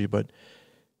technology. But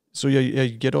so yeah,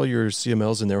 you get all your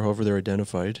CMLs in there, however they're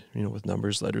identified, you know, with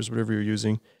numbers, letters, whatever you're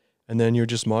using, and then you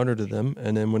just monitor them.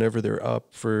 And then whenever they're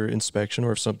up for inspection,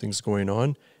 or if something's going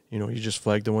on, you know, you just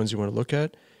flag the ones you want to look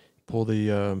at, pull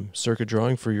the circuit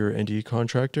drawing for your NDE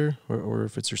contractor, or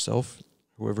if it's yourself,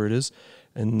 whoever it is,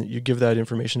 and you give that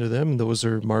information to them. Those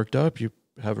are marked up. You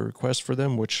have a request for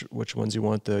them, which ones you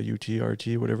want the UT,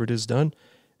 RT, whatever it is done,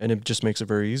 and it just makes it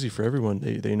very easy for everyone.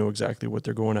 They know exactly what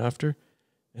they're going after.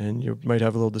 And you might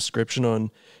have a little description on,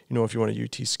 you know, if you want a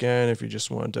UT scan, if you just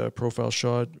want a profile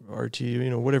shot, RT, you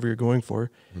know, whatever you're going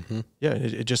for. Mm-hmm. Yeah,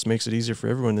 it just makes it easier for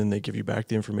everyone. And they give you back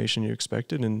the information you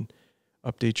expected and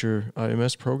update your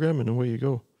IMS program, and away you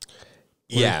go.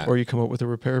 Or you come up with a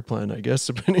repair plan, I guess,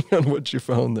 depending on what you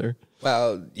found there.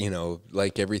 Well, you know,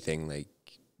 like everything, like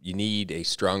you need a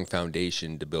strong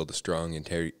foundation to build a strong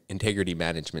integrity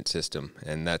management system.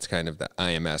 And that's kind of the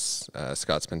IMS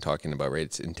Scott's been talking about, right?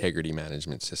 It's integrity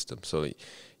management system. So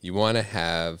you want to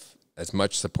have as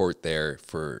much support there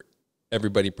for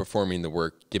everybody performing the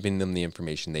work, giving them the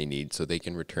information they need so they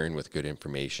can return with good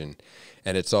information.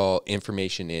 And it's all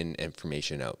information in,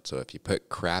 information out. So if you put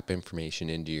crap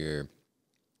information into your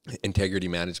integrity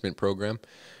management program,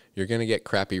 you're going to get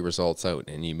crappy results out,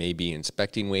 and you may be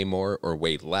inspecting way more or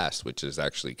way less, which is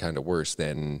actually kind of worse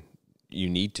than you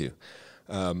need to.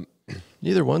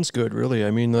 Neither one's good, really.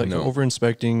 I mean, like No. over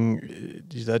inspecting,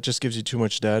 that just gives you too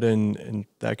much data, and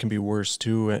that can be worse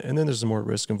too. And then there's more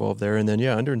risk involved there. And then,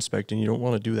 yeah, under inspecting, you don't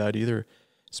want to do that either,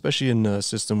 especially in a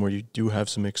system where you do have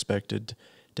some expected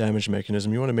damage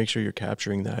mechanism. You want to make sure you're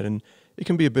capturing that. And it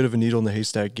can be a bit of a needle in the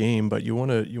haystack game, but you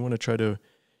want to try to,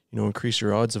 increase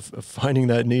your odds of finding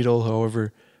that needle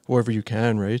however you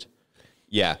can, right?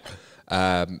 Yeah.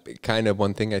 Kind of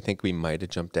one thing I think we might have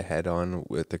jumped ahead on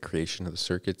with the creation of the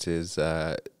circuits is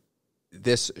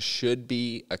this should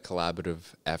be a collaborative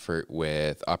effort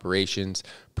with operations,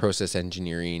 process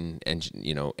engineering, and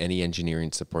any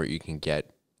engineering support you can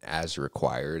get as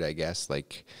required, I guess.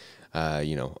 Like,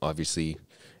 obviously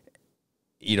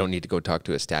you don't need to go talk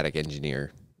to a static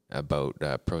engineer about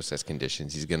process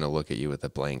conditions. He's going to look at you with a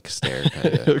blank stare.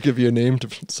 He'll give you a name to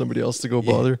somebody else to go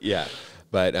bother. Yeah.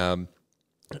 But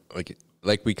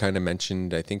like we kind of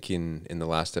mentioned, I think in the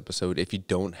last episode, if you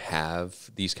don't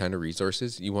have these kind of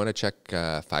resources, you want to check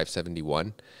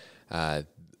 571.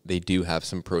 They do have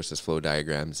some process flow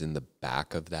diagrams in the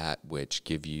back of that, which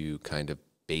give you kind of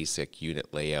basic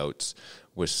unit layouts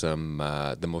with some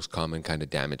the most common kind of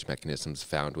damage mechanisms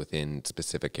found within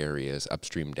specific areas,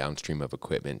 upstream, downstream of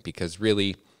equipment. Because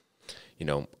really,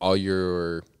 all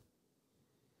your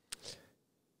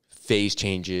phase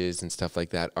changes and stuff like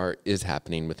that is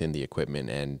happening within the equipment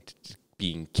and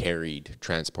being carried,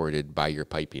 transported by your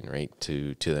piping, right,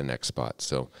 to the next spot.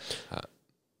 So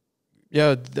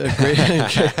yeah,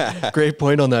 great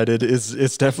point on that.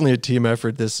 It's definitely a team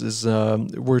effort. This is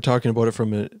we're talking about it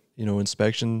from a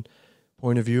inspection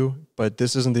point of view, but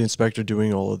this isn't the inspector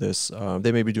doing all of this.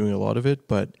 They may be doing a lot of it,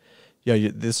 but yeah,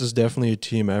 this is definitely a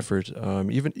team effort.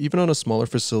 Even on a smaller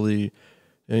facility,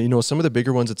 some of the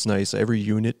bigger ones, it's nice. Every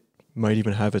unit might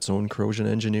even have its own corrosion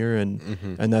engineer, and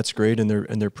that's great, and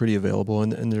they're pretty available,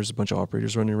 and there's a bunch of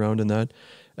operators running around in that,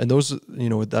 and those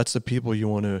that's the people you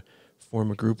want to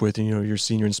form a group with, and your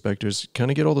senior inspectors,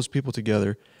 kind of get all those people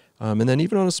together, and then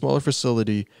even on a smaller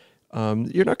facility,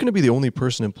 you're not going to be the only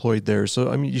person employed there, so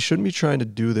I mean you shouldn't be trying to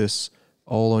do this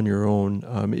all on your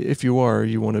own. If you are,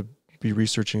 you want to be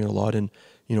researching a lot and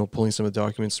pulling some of the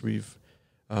documents we've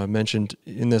mentioned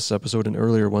in this episode and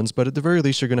earlier ones, but at the very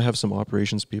least, you're going to have some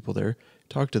operations people there.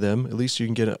 Talk to them. At least you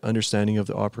can get an understanding of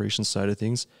the operations side of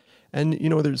things. And,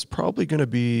 there's probably going to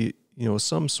be,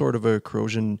 some sort of a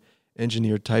corrosion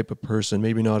engineer type of person,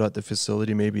 maybe not at the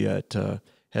facility, maybe at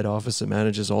head office that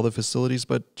manages all the facilities,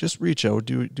 but just reach out,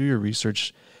 do your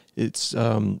research. It's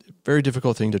a very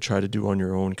difficult thing to try to do on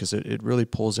your own because it really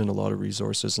pulls in a lot of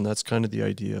resources, and that's kind of the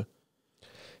idea.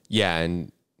 Yeah,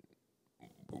 and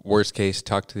worst case,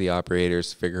 talk to the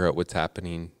operators, figure out what's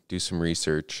happening, do some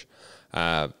research.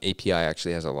 API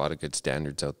actually has a lot of good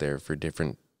standards out there for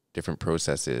different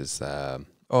processes.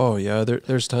 Oh yeah,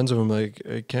 there's tons of them. Like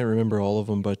I can't remember all of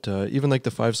them, but even like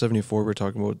the 574, we're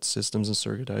talking about systems and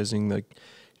circuitizing. Like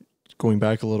going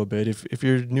back a little bit, if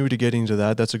you're new to getting to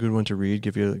that, that's a good one to read.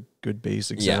 Give you a good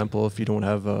base example. Yeah. If you don't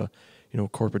have a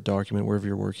corporate document wherever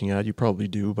you're working at, you probably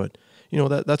do, but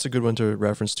that's a good one to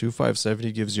reference too.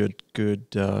 570 gives you a good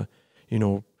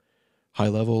high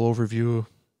level overview,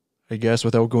 I guess,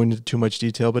 without going into too much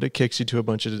detail, but it kicks you to a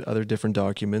bunch of other different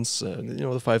documents. The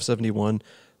 571,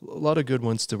 a lot of good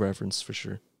ones to reference for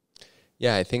sure.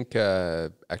 Yeah, I think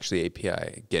actually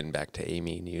API, getting back to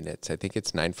amine units, I think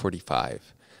it's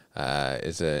 945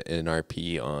 is an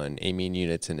RP on amine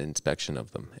units and inspection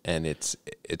of them, and it's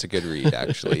a good read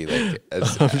actually. Like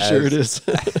I'm sure it is.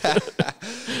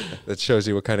 That shows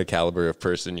you what kind of caliber of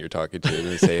person you're talking to.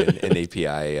 They say an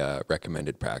API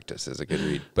recommended practice is a good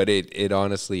read, but it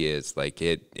honestly is. Like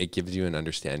it gives you an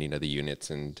understanding of the units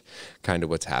and kind of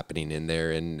what's happening in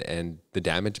there and the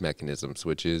damage mechanisms,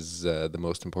 which is the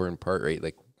most important part, right?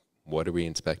 Like what are we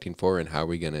inspecting for and how are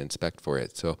we going to inspect for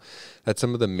it? So that's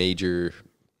some of the major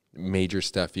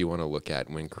stuff you want to look at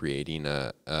when creating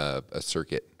a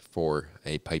circuit for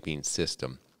a piping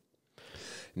system.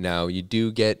 Now you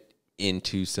do get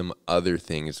into some other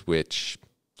things which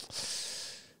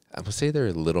I would say they're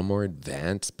a little more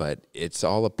advanced, but it's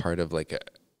all a part of like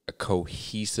a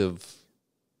cohesive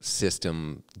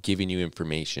system giving you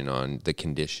information on the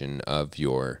condition of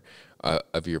your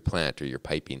plant or your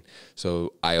piping.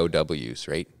 So IOWs,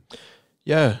 right?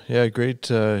 Yeah,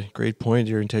 great point.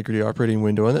 Your integrity operating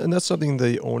window, and that's something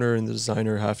the owner and the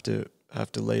designer have to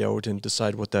lay out and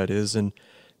decide what that is. And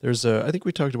there's I think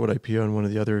we talked about IP on one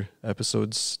of the other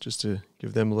episodes, just to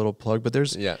give them a little plug. But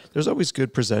there's always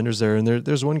good presenters there, and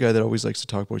there's one guy that always likes to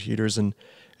talk about heaters and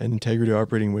integrity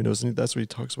operating windows, and that's what he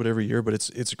talks about every year. But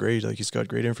it's great. Like, he's got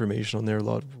great information on there, a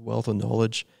lot of wealth of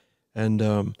knowledge, and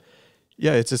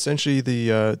it's essentially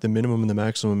the minimum and the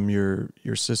maximum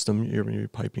your system, your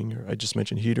piping, or I just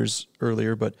mentioned heaters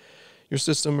earlier, but your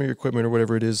system or your equipment or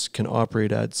whatever it is can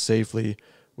operate at safely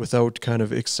without kind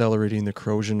of accelerating the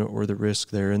corrosion or the risk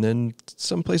there. And then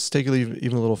some places take it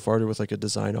even a little farther with like a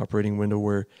design operating window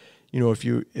where, if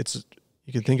you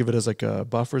can think of it as like a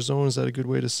buffer zone. Is that a good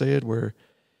way to say it? Where,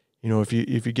 if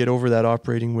you get over that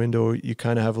operating window, you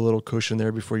kind of have a little cushion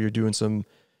there before you're doing some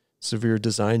severe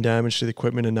design damage to the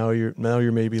equipment, and now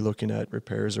you're maybe looking at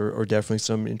repairs or definitely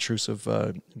some intrusive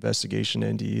investigation,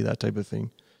 NDE, that type of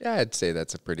thing. Yeah, I'd say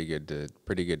that's a pretty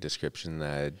good description.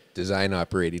 The design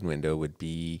operating window would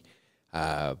be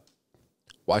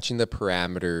watching the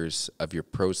parameters of your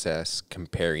process,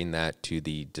 comparing that to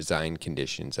the design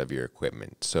conditions of your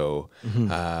equipment. So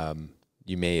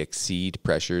you may exceed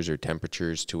pressures or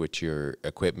temperatures to which your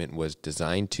equipment was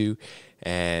designed to,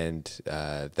 and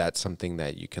that's something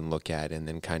that you can look at and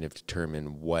then kind of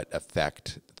determine what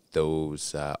effect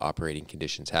those operating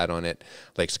conditions had on it.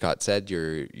 Like Scott said,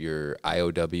 your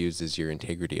IOWs is your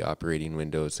integrity operating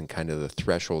windows and kind of the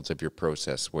thresholds of your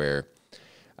process where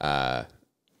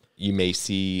you may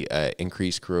see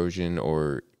increased corrosion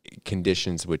or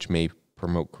conditions which may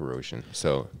promote corrosion.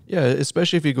 So yeah,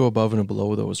 especially if you go above and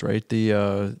below those, right?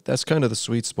 That's kind of the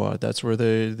sweet spot. That's where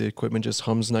the equipment just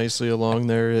hums nicely along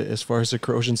there as far as a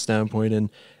corrosion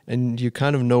standpoint, and you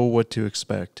kind of know what to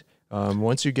expect.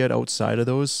 Once you get outside of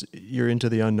those, you're into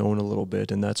the unknown a little bit,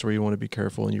 and that's where you want to be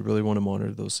careful, and you really want to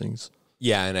monitor those things.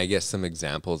 Yeah, and I guess some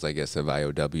examples, of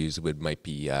IOWs might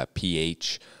be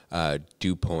pH,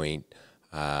 dew point,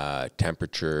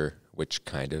 temperature, which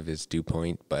kind of is dew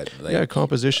point, but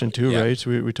composition too, right?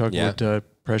 We talked about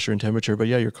pressure and temperature, but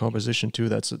your composition too.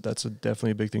 That's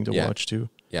definitely a big thing to watch too.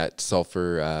 Yeah,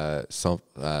 sulfur,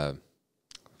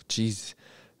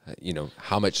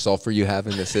 how much sulfur you have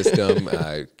in the system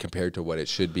compared to what it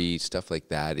should be, stuff like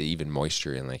that. Even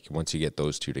moisture, and once you get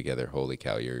those two together, holy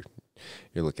cow, you're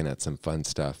looking at some fun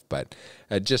stuff. But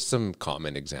just some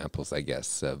common examples, I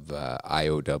guess, of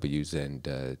IOWs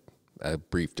and a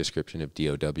brief description of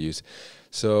DOWs.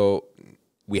 So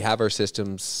we have our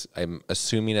systems. I'm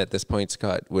assuming at this point,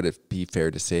 Scott, would it be fair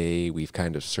to say we've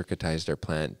kind of circuitized our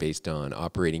plant based on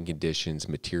operating conditions,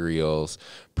 materials,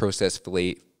 process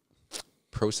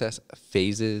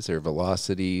phases or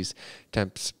velocities,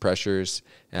 temps, pressures,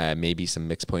 maybe some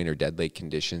mix point or dead lake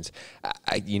conditions.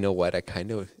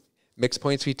 Mixed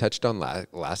points we touched on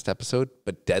last episode,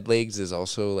 but dead legs is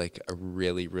also a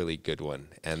really, really good one.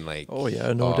 And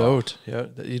no doubt. Yeah,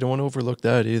 you don't want to overlook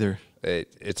that either.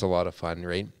 It's a lot of fun,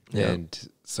 right? Yeah. And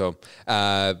so,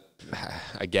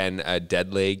 again, a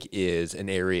dead leg is an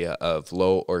area of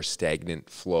low or stagnant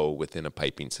flow within a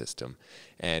piping system.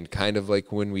 And kind of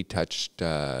like when we talked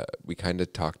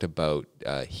about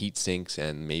heat sinks,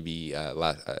 and maybe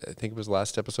I think it was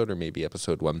last episode or maybe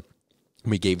episode 1.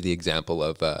 We gave the example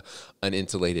of an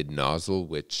insulated nozzle,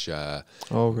 which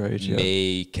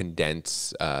may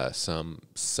condense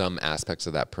some aspects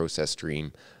of that process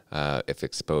stream if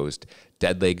exposed.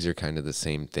 Dead legs are kind of the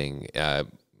same thing.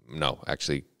 No,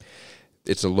 actually,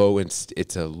 it's a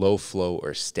low flow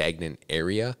or stagnant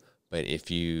area. But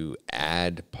if you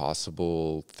add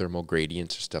possible thermal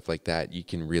gradients or stuff like that, you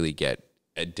can really get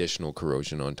additional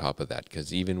corrosion on top of that,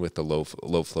 because even with the low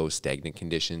flow stagnant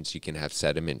conditions, you can have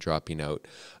sediment dropping out,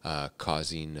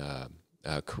 causing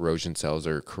corrosion cells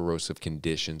or corrosive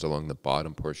conditions along the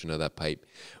bottom portion of that pipe.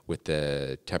 With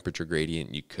the temperature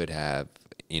gradient, you could have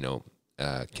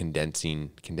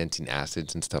condensing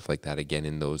acids and stuff like that again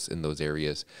in those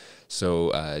areas.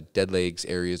 So dead legs,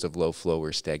 areas of low flow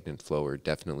or stagnant flow, are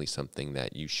definitely something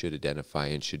that you should identify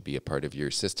and should be a part of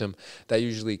your system. That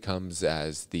usually comes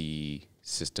as the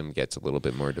system gets a little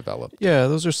bit more developed. Yeah,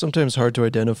 those are sometimes hard to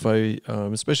identify,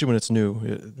 especially when it's new,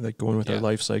 like going with our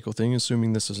life cycle thing,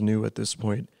 assuming this is new at this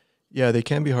point. Yeah, they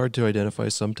can be hard to identify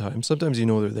sometimes. Sometimes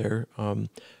they're there.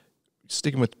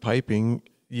 Sticking with piping,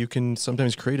 you can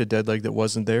sometimes create a dead leg that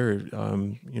wasn't there,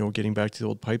 getting back to the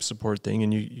old pipe support thing,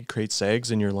 and you create sags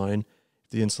in your line.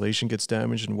 If the insulation gets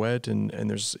damaged and wet and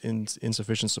there's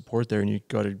insufficient support there, and you've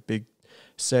got a big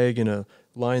sag in a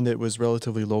line that was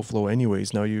relatively low flow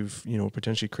anyways. Now you've,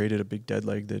 potentially created a big dead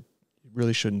leg that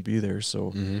really shouldn't be there.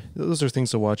 So those are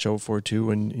things to watch out for too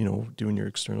when, doing your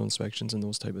external inspections and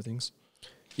those type of things.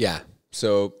 Yeah.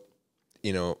 So,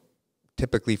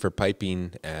 typically for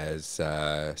piping, as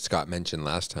Scott mentioned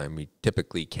last time, we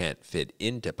typically can't fit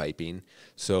into piping.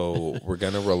 So we're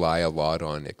going to rely a lot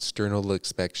on external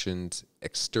inspections,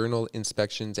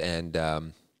 and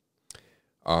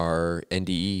our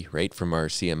NDE, right, from our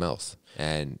CMLs.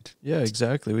 And yeah,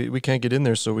 exactly. We can't get in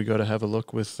there, so we got to have a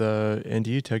look with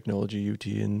NDE technology, UT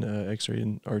and X-ray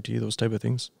and RT, those type of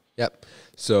things. Yep.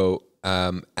 So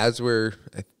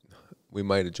we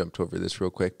might have jumped over this real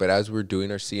quick, but as we're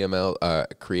doing our CML,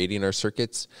 creating our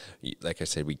circuits, like I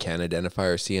said, we can identify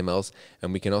our CMLs,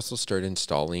 and we can also start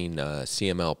installing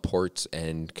CML ports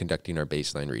and conducting our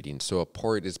baseline readings. So a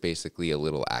port is basically a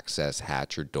little access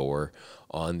hatch or door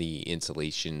on the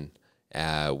insulation,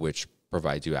 which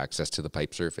provides you access to the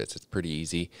pipe surface. It's pretty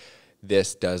easy.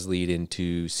 This does lead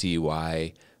into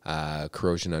CUI,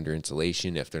 corrosion under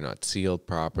insulation if they're not sealed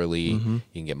properly. You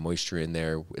can get moisture in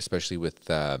there, especially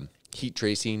with heat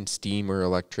tracing, steam or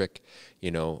electric.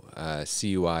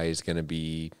 CUI is going to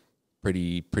be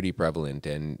pretty prevalent.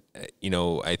 And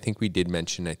I think we did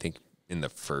mention, in the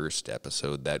first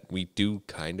episode, that we do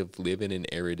kind of live in an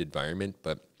arid environment,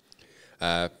 but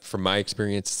from my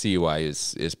experience, CUI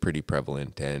is pretty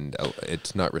prevalent, and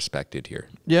it's not respected here.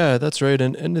 Yeah, that's right.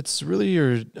 And it's really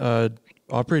your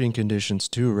operating conditions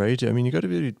too, right? I mean, you got to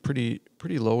be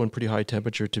pretty low and pretty high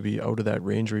temperature to be out of that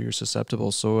range where you're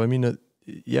susceptible. So, I mean,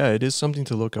 yeah, it is something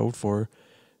to look out for.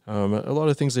 A lot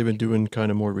of things they've been doing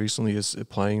kind of more recently is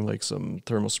applying like some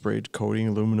thermal sprayed coating.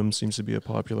 Aluminum seems to be a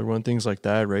popular one, things like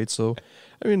that, right? So,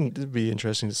 I mean, it'd be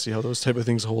interesting to see how those type of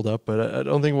things hold up, but I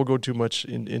don't think we'll go too much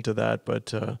into that.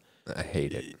 But I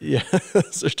hate it. Yeah,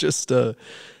 so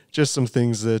just some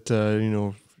things that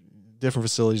different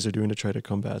facilities are doing to try to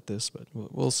combat this. But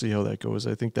we'll see how that goes.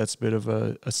 I think that's a bit of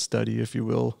a study, if you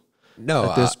will.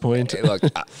 No, at this point, look,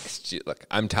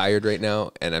 I'm tired right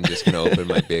now, and I'm just going to open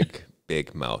my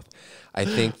big mouth. I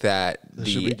think that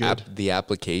the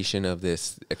application of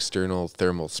this external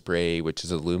thermal spray, which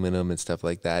is aluminum and stuff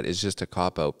like that, is just a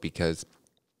cop-out, because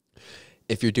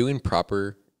if you're doing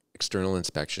proper external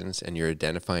inspections and you're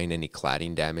identifying any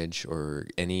cladding damage or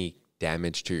any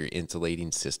damage to your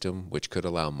insulating system, which could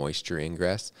allow moisture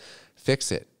ingress,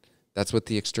 fix it. That's what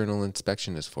the external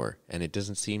inspection is for. And it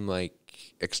doesn't seem like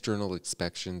external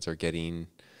inspections are getting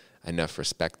enough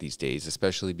respect these days,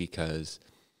 especially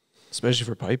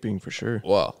for piping, for sure.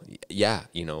 Well, yeah,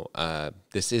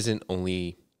 this isn't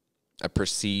only a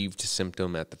perceived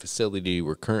symptom at the facility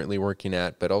we're currently working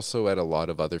at, but also at a lot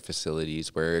of other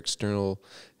facilities where external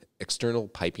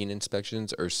piping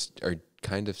inspections are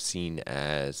kind of seen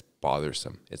as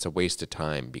bothersome. It's a waste of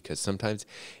time, because sometimes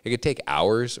it could take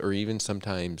hours or even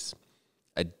sometimes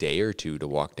a day or two to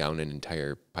walk down an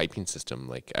entire piping system.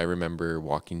 Like, I remember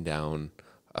walking down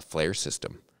a flare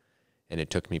system, and it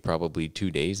took me probably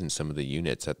 2 days in some of the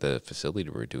units at the facility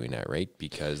we're doing at, right?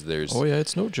 Because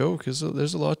it's no joke.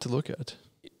 There's a lot to look at.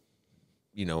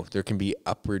 There can be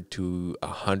upward to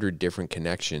 100 different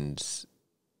connections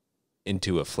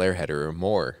into a flare header or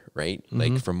more, right?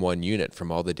 Like from one unit,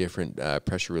 from all the different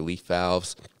pressure relief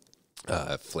valves,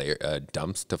 flare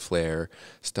dumps to flare,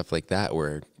 stuff like that,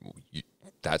 where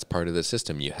that's part of the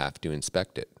system. You have to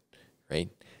inspect it, right?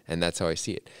 And that's how I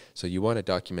see it. So you want to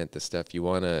document the stuff. You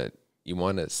want to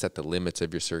set the limits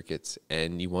of your circuits,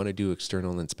 and you want to do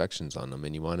external inspections on them,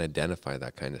 and you want to identify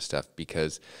that kind of stuff,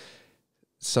 because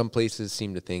some places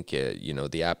seem to think,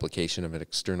 the application of an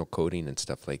external coating and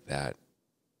stuff like that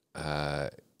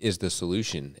is the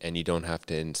solution, and you don't have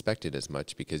to inspect it as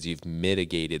much because you've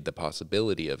mitigated the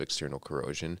possibility of external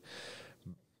corrosion.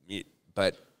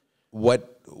 But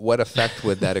what effect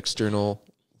would that external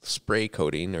spray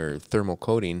coating or thermal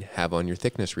coating have on your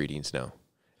thickness readings now?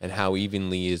 And how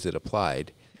evenly is it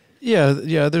applied? Yeah,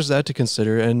 there's that to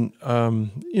consider. And,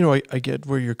 I get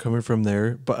where you're coming from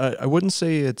there, but I wouldn't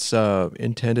say it's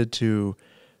intended to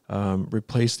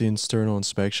replace the external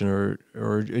inspection, or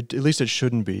at least it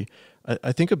shouldn't be.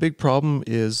 I think a big problem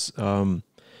is, when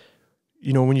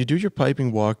you do your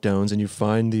piping walkdowns and you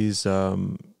find these,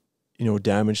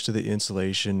 damage to the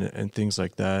insulation and things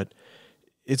like that,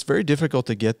 it's very difficult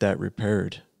to get that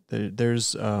repaired.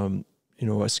 There's, a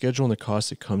schedule and a cost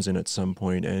that comes in at some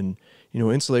point, and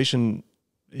insulation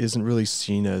isn't really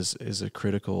seen as a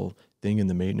critical thing in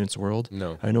the maintenance world.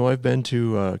 No, I know I've been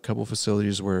to a couple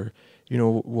facilities where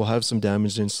we'll have some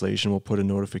damaged insulation. We'll put a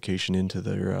notification into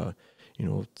their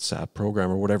SAP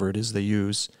program or whatever it is they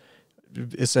use,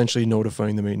 essentially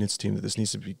notifying the maintenance team that this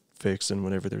needs to be fixed. And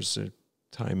whenever there's a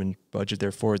time and budget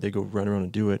there for it. They go run around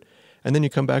and do it. And then you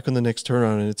come back on the next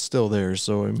turnaround and it's still there.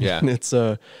 So, I mean, it's,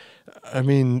 I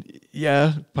mean,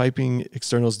 yeah, piping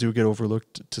externals do get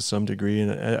overlooked to some degree.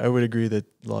 And I would agree that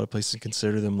a lot of places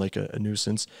consider them like a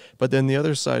nuisance. But then the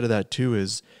other side of that too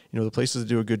is, you know, the places that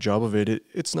do a good job of it,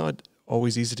 it's not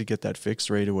always easy to get that fixed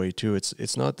right away too.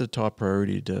 It's not the top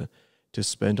priority to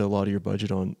spend a lot of your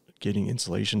budget on getting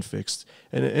insulation fixed.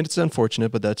 And it's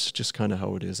unfortunate, but that's just kind of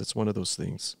how it is. It's one of those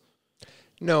things.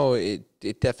 No, it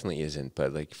definitely isn't.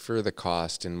 But like for the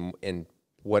cost and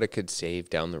what it could save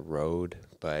down the road,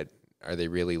 but are they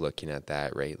really looking at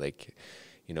that, right? Like,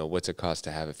 you know, what's it cost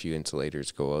to have a few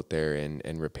insulators go out there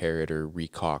and repair it or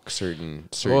recaulk certain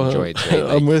joints? Right?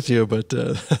 I'm with you, but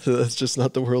that's just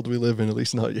not the world we live in, at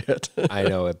least not yet. I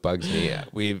know, it bugs me.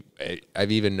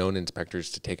 I've even known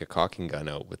inspectors to take a caulking gun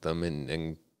out with them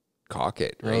and caulk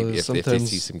it, right? If they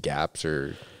see some gaps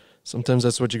or... Sometimes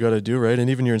that's what you got to do, right? And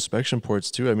even your inspection ports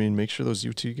too. I mean, make sure those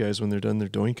UT guys, when they're done their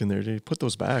doinking there, they put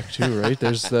those back too, right?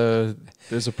 There's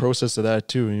a process to that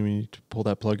too. I mean, to pull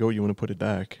that plug out, you want to put it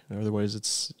back. Otherwise,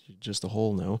 it's just a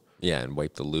hole now. Yeah, and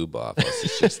wipe the lube off. Else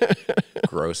it's just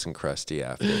gross and crusty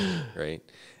after, right?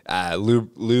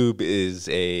 Lube is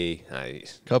a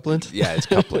couplant. Yeah, it's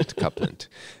couplant.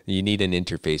 You need an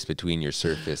interface between your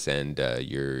surface and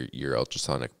your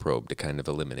ultrasonic probe to kind of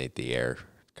eliminate the air.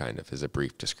 Kind of as a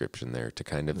brief description there to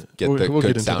kind of get the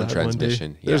good sound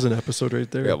transmission. Yeah. There's an episode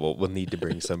right there. Yeah, well, we'll need to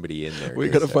bring somebody in there. We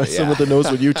got to find someone that knows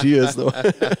what UT is, though.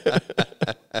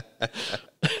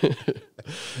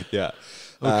 Yeah.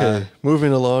 Okay,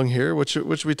 moving along here. What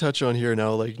should we touch on here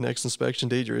now? Like next inspection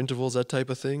date, your intervals, that type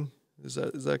of thing. Is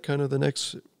that kind of the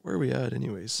next? Where are we at,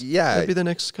 anyways? Yeah, that'd be the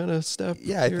next kind of step.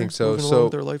 Yeah, I think so. Moving along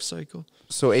with their life cycle.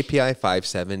 So API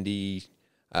 570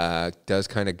 does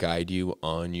kind of guide you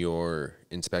on your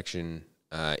inspection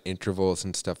intervals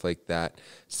and stuff like that.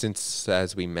 Since,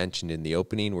 as we mentioned in the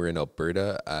opening, we're in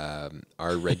Alberta,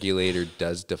 our regulator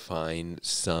does define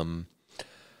some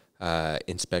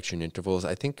inspection intervals.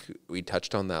 I think we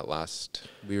touched on that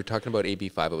we were talking about AB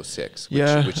 506,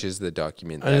 which is the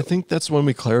document. I think that's when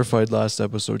we clarified last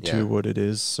episode too, what it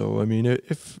is. So, I mean,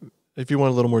 if you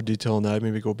want a little more detail on that,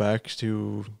 maybe go back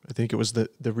to, I think it was the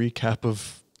recap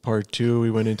of Part 2,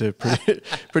 we went into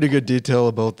pretty good detail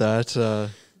about that,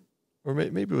 or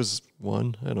maybe it was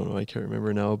 1. I don't know. I can't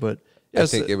remember now, but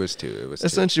yes, I think it was 2. It was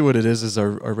essentially 2. What it is our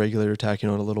regulator tacking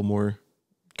on a little more,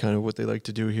 kind of what they like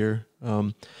to do here.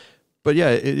 But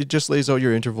yeah, it just lays out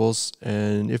your intervals,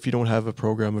 and if you don't have a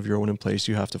program of your own in place,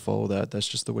 you have to follow that. That's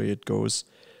just the way it goes.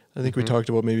 I think we talked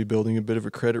about maybe building a bit of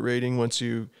a credit rating once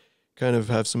you kind of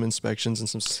have some inspections and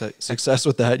some success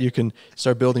with that. You can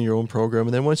start building your own program.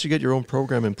 And then once you get your own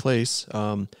program in place,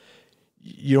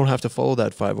 you don't have to follow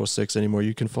that 506 anymore.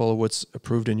 You can follow what's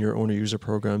approved in your owner user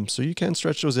program. So you can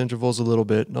stretch those intervals a little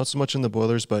bit, not so much in the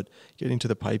boilers, but getting to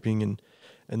the piping and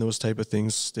those type of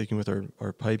things, sticking with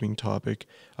our piping topic.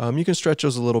 You can stretch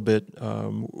those a little bit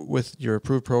with your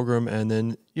approved program. And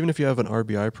then even if you have an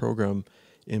RBI program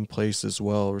in place as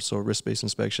well, or so risk-based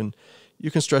inspection, you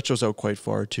can stretch those out quite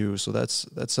far too. So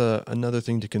that's another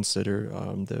thing to consider.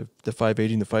 The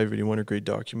 580 and the 581 are great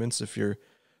documents. If you're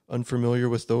unfamiliar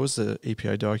with those, the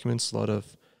API documents, a lot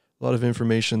of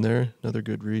information there. Another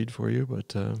good read for you,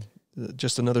 but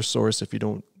just another source if you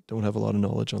don't have a lot of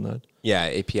knowledge on that. Yeah,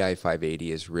 API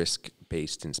 580 is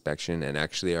risk-based inspection, and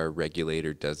actually our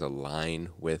regulator does align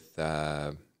with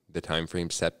the time frame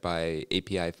set by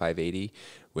API 580,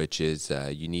 which is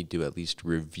you need to at least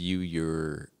review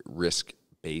your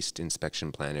risk-based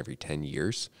inspection plan every 10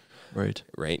 years. Right.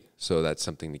 So that's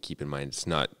something to keep in mind. It's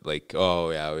not like,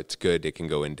 oh, yeah, it's good, it can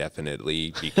go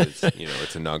indefinitely because,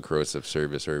 it's a non-corrosive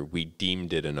service, or we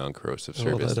deemed it a non-corrosive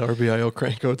service. That RBI will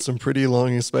crank out some pretty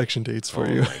long inspection dates for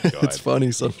you. My God. It's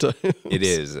funny sometimes. It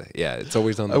is. Yeah, it's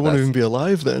always on the I won't even be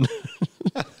alive then.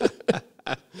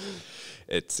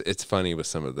 It's funny with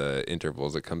some of the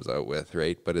intervals it comes out with,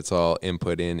 right? But it's all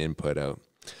input in, input out.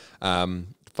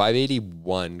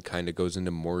 581 kind of goes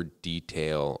into more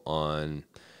detail on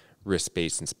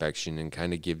risk-based inspection and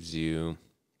kind of gives you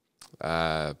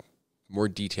more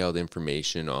detailed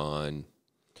information on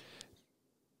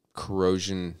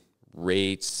corrosion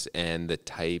rates and the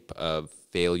type of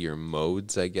failure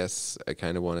modes, I guess I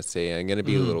kind of want to say. I'm going to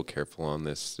be a little careful on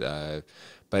this,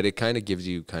 but it kind of gives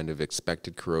you kind of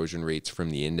expected corrosion rates from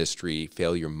the industry,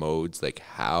 failure modes, like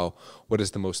what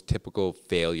is the most typical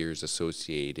failures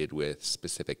associated with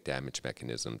specific damage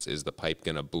mechanisms? Is the pipe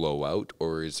going to blow out,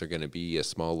 or is there going to be a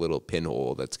small little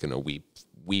pinhole that's going to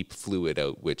weep fluid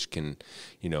out, which can,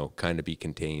 kind of be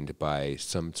contained by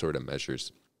some sort of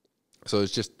measures? So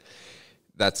it's just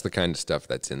that's the kind of stuff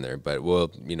that's in there. But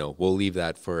we'll leave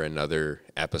that for another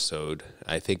episode.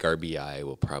 I think RBI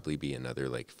will probably be another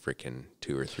like freaking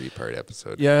 2 or 3 part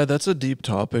episode. Yeah, that's a deep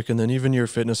topic, and then even your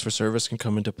fitness for service can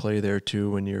come into play there too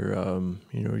when you're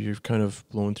you've kind of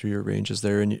blown through your ranges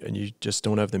there, and you just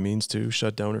don't have the means to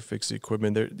shut down or fix the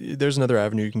equipment. There's another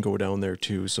avenue you can go down there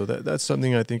too. So that's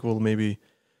something I think we'll maybe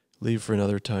leave for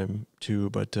another time too.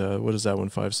 But what is that one?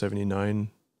 579.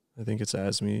 I think it's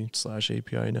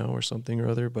ASME/API now or something or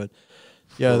other. But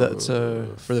yeah, that's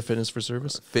for the fitness for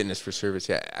service. Fitness for service.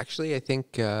 Yeah, actually, I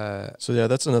think. So yeah,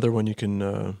 that's another one you can,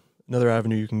 another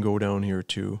avenue you can go down here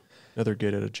too. Another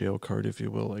get out of jail card, if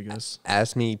you will, I guess.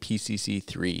 ASME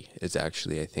PCC3 is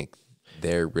actually, I think,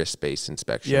 their risk-based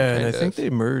inspection. Yeah, and I think they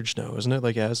merged now, isn't it?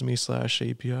 Like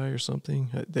ASME/API or something.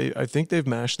 I think they've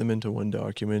mashed them into one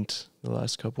document the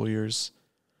last couple of years.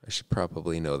 I should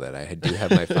probably know that. I do have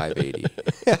my 580.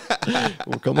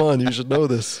 Well, come on, you should know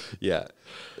this. Yeah.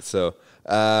 So,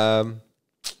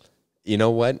 you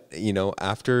know what?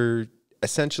 After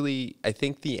essentially, I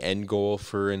think the end goal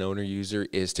for an owner user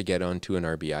is to get onto an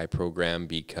RBI program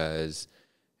because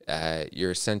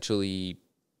you're essentially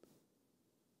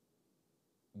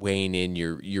weighing in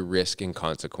your risk and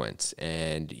consequence,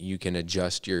 and you can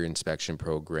adjust your inspection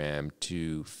program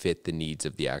to fit the needs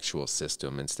of the actual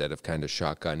system instead of kind of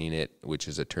shotgunning it, which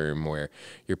is a term where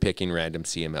you're picking random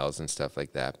CMLs and stuff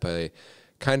like that. But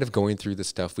kind of going through the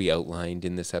stuff we outlined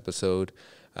in this episode,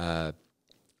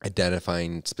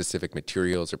 identifying specific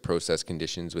materials or process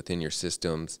conditions within your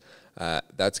systems,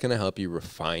 that's going to help you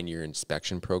refine your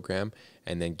inspection program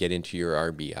and then get into your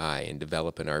RBI and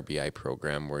develop an RBI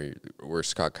program where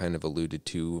Scott kind of alluded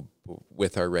to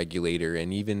with our regulator,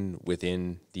 and even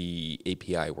within the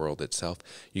API world itself,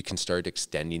 you can start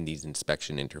extending these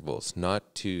inspection intervals.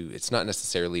 It's not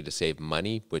necessarily to save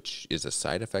money, which is a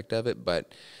side effect of it,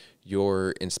 but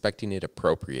you're inspecting it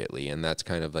appropriately, and that's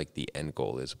kind of like the end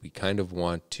goal. Is we kind of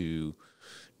want to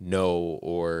know,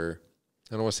 or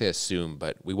I don't want to say assume,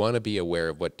 but we want to be aware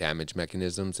of what damage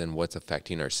mechanisms and what's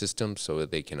affecting our system so that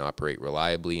they can operate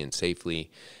reliably and safely,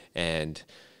 and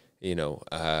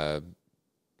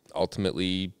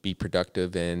ultimately be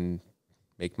productive and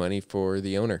make money for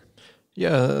the owner.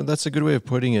 Yeah, that's a good way of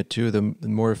putting it too. The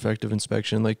more effective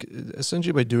inspection, like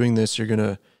essentially by doing this, you're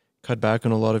gonna cut back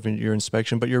on a lot of your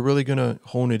inspection, but you're really going to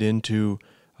hone it into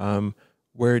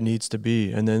where it needs to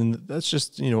be. And then that's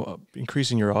just,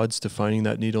 increasing your odds to finding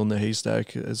that needle in the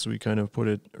haystack, as we kind of put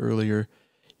it earlier,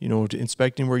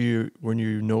 inspecting when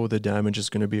you know the damage is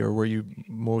going to be, or where you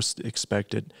most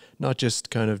expect it, not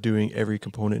just kind of doing every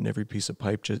component and every piece of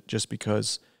pipe just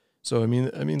because. So, I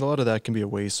mean, a lot of that can be a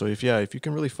waste. So if you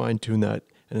can really fine tune that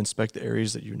and inspect the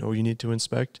areas that you need to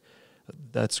inspect,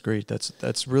 that's great.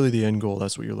 That's really the end goal.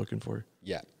 That's what you're looking for.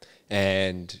 Yeah.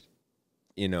 And,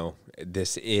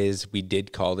 we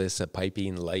did call this a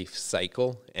piping life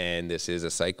cycle, and this is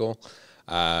a cycle.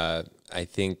 I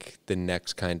think the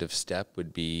next kind of step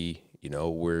would be,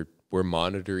 we're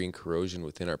monitoring corrosion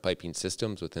within our piping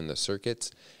systems, within the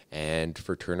circuits. And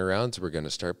for turnarounds, we're going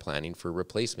to start planning for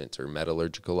replacements or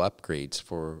metallurgical upgrades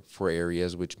for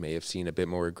areas which may have seen a bit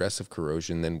more aggressive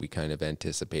corrosion than we kind of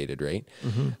anticipated, right?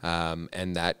 Mm-hmm.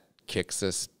 And that kicks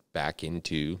us back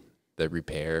into the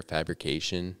repair,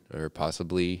 fabrication, or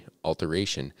possibly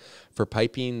alteration. For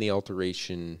piping, the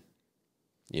alteration,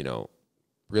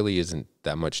 really isn't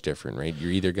that much different, right?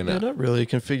 You're either going to... Yeah, not really.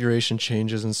 Configuration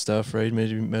changes and stuff, right?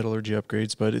 Maybe metallurgy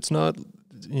upgrades, but it's not...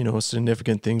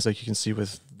 significant things like you can see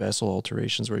with vessel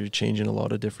alterations where you're changing a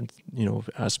lot of different,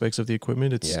 aspects of the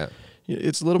equipment.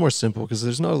 It's a little more simple because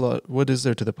there's not a lot. What is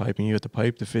there to the piping? You got the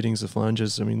pipe, the fittings, the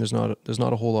flanges. I mean, there's not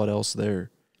a whole lot else there.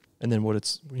 And then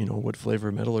what flavor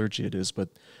of metallurgy it is. But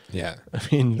yeah, I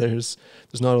mean, there's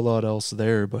not a lot else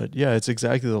there. But yeah, it's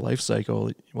exactly the life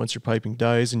cycle. Once your piping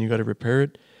dies and you got to repair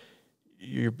it,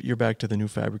 you're back to the new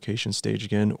fabrication stage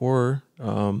again, or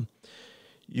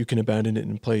you can abandon it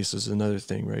in place is another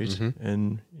thing, right? Mm-hmm.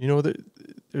 And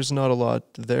there's not a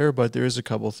lot there, but there is a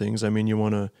couple things. I mean, you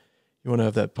want to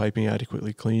have that piping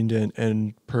adequately cleaned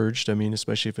and purged. I mean,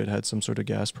 especially if it had some sort of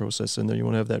gas process in there, you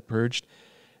want to have that purged.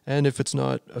 And if it's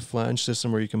not a flange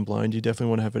system where you can blind, you definitely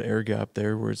want to have an air gap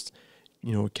there where it's,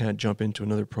 it can't jump into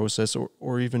another process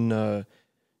or even,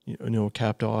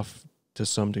 capped off to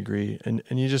some degree. And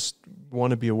you just want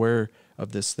to be aware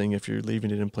of this thing if you're leaving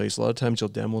it in place. A lot of times you'll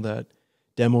demo that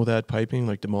piping,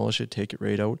 like demolish it, take it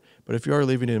right out. But if you are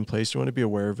leaving it in place, you want to be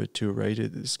aware of it too, right?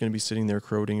 It's going to be sitting there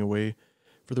corroding away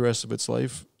for the rest of its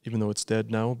life, even though it's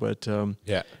dead now, but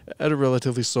at a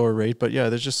relatively slower rate. But yeah,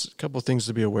 there's just a couple of things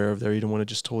to be aware of there. You don't want to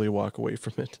just totally walk away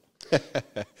from it.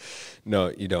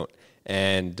 No, you don't.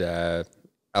 And a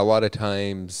lot of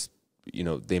times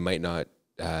they might not,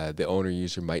 the owner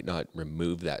user might not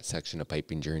remove that section of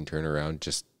piping during turnaround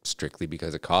just strictly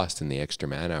because of cost and the extra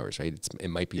man hours, right? It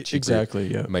might be cheaper.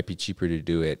 Exactly, yeah. It might be cheaper to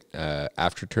do it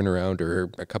after turnaround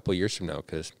or a couple of years from now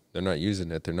because they're not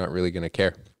using it. They're not really going to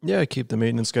care. Yeah, keep the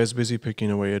maintenance guys busy picking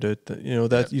away at it.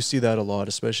 You see that a lot,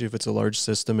 especially if it's a large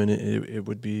system and it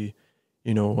would be,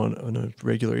 on a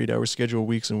regular 8-hour schedule,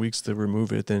 weeks and weeks to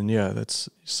remove it. Then yeah, that's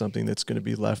something that's going to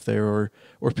be left there or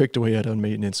picked away at on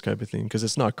maintenance type of thing because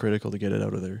it's not critical to get it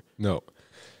out of there. No.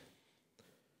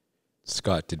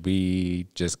 Scott, did we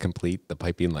just complete the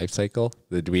piping life cycle?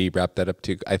 Did we wrap that up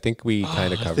too? I think we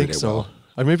kind of covered it so. well.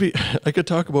 I could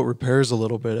talk about repairs a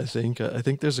little bit. I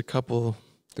think there's a couple.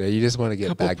 Yeah, you just want to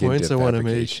get back into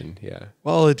fabrication. Yeah.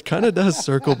 Well, it kind of does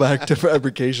circle back to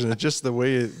fabrication. It's just the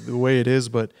way it is.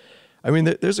 But I mean,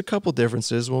 there's a couple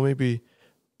differences. We'll maybe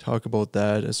talk about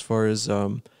that as far as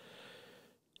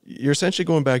you're essentially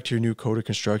going back to your new code of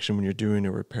construction when you're doing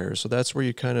a repair. So that's where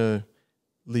you kind of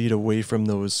lead away from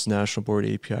those National Board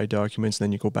API documents. And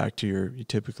then you go back to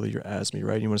typically your ASME,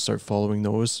 right? You want to start following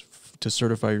those to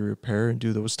certify your repair and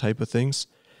do those type of things.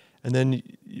 And then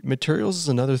materials is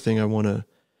another thing I want to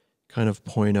kind of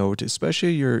point out,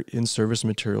 especially your in-service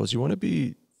materials. You want to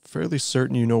be fairly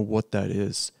certain you know what that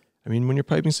is. I mean, when your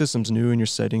piping system's new and you're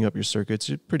setting up your circuits,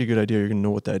 it's a pretty good idea you're going to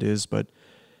know what that is, but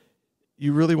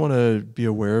you really want to be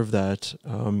aware of that.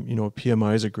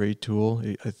 PMI is a great tool.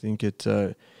 I think it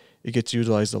gets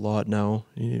utilized a lot now,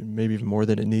 maybe even more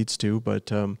than it needs to,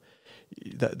 but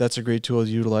that's a great tool to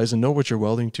utilize and know what you're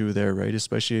welding to there, right?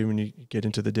 Especially when you get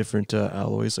into the different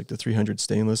alloys like the 300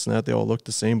 stainless and that, they all look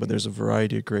the same, but there's a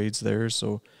variety of grades there.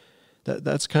 So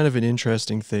that's kind of an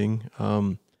interesting thing.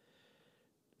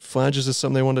 Flanges is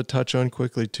something I want to touch on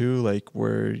quickly too, like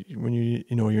where when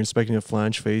you're inspecting a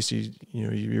flange face,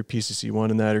 your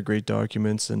PCC1 and that are great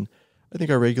documents, and I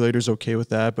think our regulator's okay with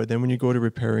that. But then when you go to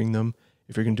repairing them,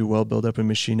 if you're going to do well build up and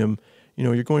machine them,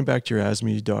 you're going back to your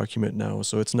ASME document now.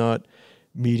 So it's not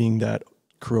meeting that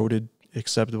corroded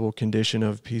acceptable condition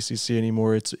of PCC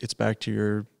anymore. It's back to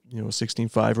your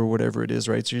 16.5 or whatever it is,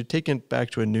 right? So you're taking it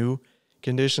back to a new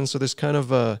condition. So there's kind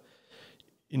of a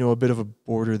bit of a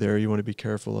border there you want to be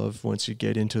careful of once you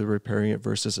get into repairing it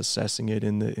versus assessing it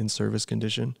in the in-service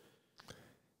condition.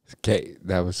 Okay,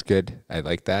 that was good. I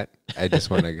like that. I just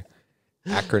want to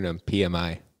acronym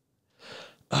PMI.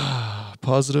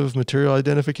 Positive material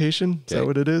identification. Is that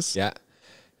what it is? Yeah.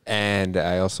 And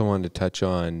I also wanted to touch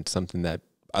on something that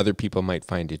other people might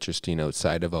find interesting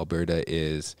outside of Alberta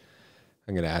is,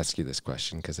 I'm going to ask you this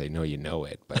question because I know you know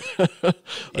it, but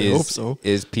I hope so.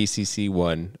 Is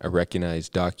PCC1 a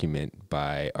recognized document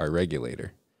by our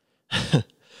regulator?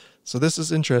 So this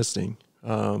is interesting.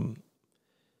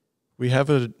 We have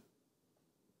an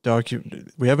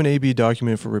AB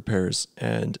document for repairs,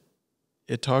 and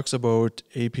it talks about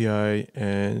API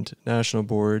and National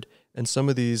Board and some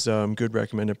of these good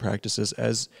recommended practices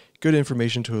as good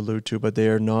information to allude to, but they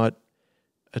are not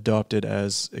adopted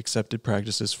as accepted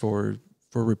practices for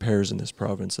repairs in this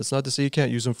province. That's not to say you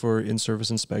can't use them for in-service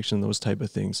inspection, those type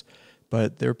of things,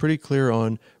 but they're pretty clear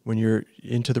on when you're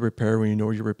into the repair, when you know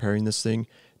you're repairing this thing,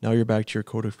 now you're back to your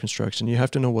code of construction. You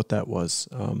have to know what that was,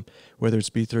 whether it's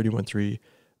B31.3,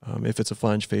 if it's a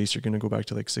flange face, you're going to go back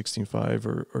to like 16.5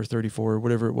 or 34 or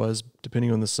whatever it was,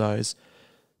 depending on the size.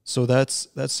 So that's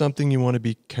something you want to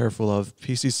be careful of.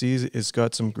 PCC has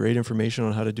got some great information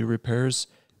on how to do repairs,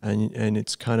 and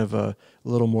it's kind of a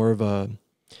little more of a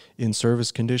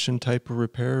in-service condition type of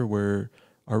repair where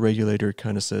our regulator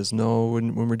kind of says, no,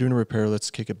 when we're doing a repair,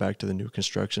 let's kick it back to the new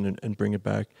construction and bring it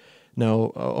back.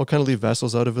 Now, I'll kind of leave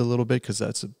vessels out of it a little bit because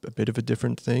that's a bit of a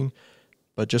different thing.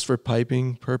 But just for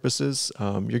piping purposes,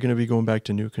 you're going to be going back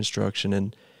to new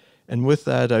construction. And with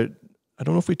that, I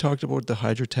don't know if we talked about the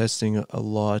hydro testing a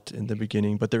lot in the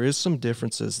beginning, but there is some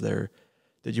differences there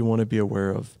that you want to be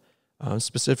aware of,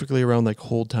 specifically around like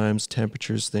hold times,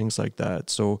 temperatures, things like that.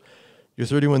 So your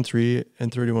 31.3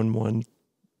 and 31.1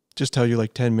 just tell you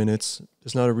like 10 minutes.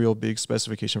 There's not a real big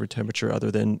specification for temperature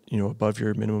other than, above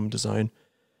your minimum design.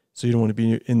 So you don't want to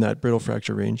be in that brittle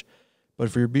fracture range.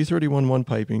 But for your B31.1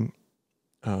 piping,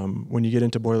 when you get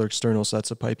into boiler external, so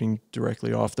that's a piping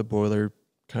directly off the boiler,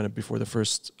 kind of before the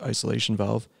first isolation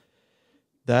valve,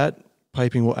 that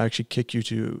piping will actually kick you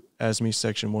to ASME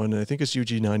section 1. And I think it's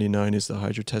UG99 is the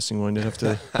hydro testing one. You have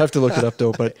to look it up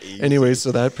though. But anyways,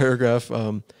 so that paragraph,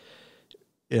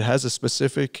 it has a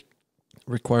specific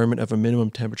requirement of a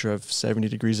minimum temperature of 70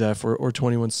 degrees F or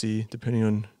 21 C, depending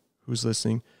on who's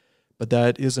listening. But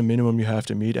that is a minimum you have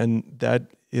to meet. And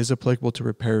that is applicable to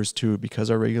repairs too, because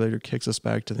our regulator kicks us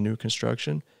back to the new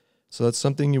construction. So that's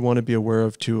something you want to be aware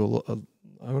of too.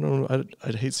 I don't know,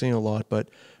 I'd hate saying a lot, but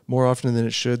more often than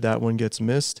it should, that one gets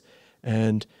missed.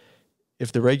 And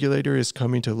if the regulator is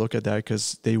coming to look at that,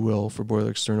 because they will for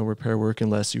boiler external repair work,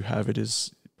 unless you have it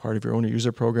as part of your owner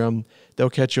user program, they'll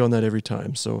catch you on that every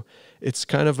time. So it's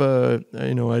kind of a,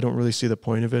 I don't really see the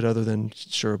point of it other than,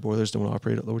 sure, boilers don't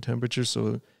operate at low temperatures,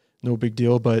 so no big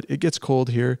deal, but it gets cold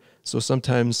here. So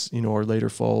sometimes, our later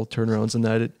fall turnarounds and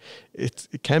that, it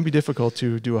can be difficult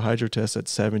to do a hydro test at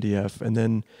 70 F. And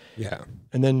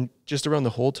then just around the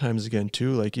hold times again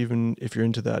too, like even if you're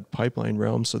into that pipeline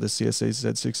realm, so the CSA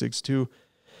Z662,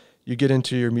 you get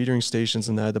into your metering stations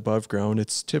and that above ground,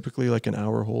 it's typically like an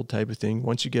hour hold type of thing.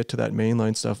 Once you get to that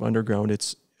mainline stuff underground,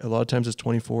 it's a lot of times it's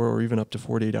 24 or even up to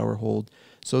 48-hour hold.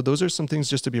 So those are some things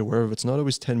just to be aware of. It's not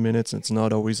always 10 minutes. And it's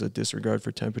not always a disregard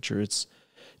for temperature.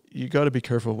 You got to be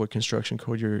careful what construction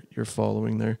code you're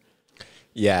following there.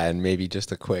 Yeah, and maybe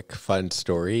just a quick fun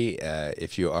story.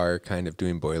 If you are kind of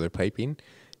doing boiler piping,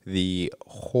 the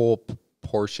whole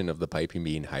portion of the piping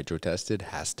being hydro tested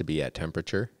has to be at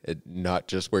temperature, not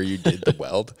just where you did the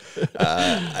weld.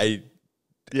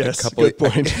 Yes, good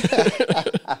point.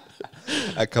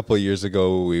 A couple of years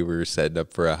ago, we were setting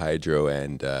up for a hydro,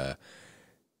 and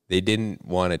they didn't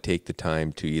want to take the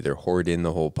time to either hoard in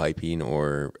the whole piping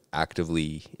or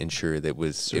actively ensure that it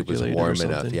was warm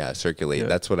enough. Yeah, circulate. Yeah.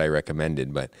 That's what I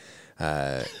recommended. But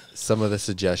some of the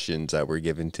suggestions that were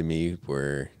given to me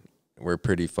were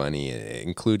pretty funny,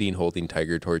 including holding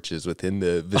tiger torches within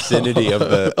the vicinity of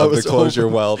the closure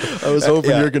weld. I was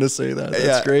hoping you were going to say that.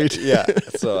 That's great. Yeah.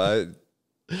 So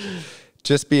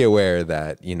just be aware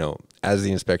that, as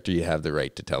the inspector, you have the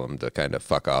right to tell them to kind of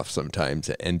fuck off sometimes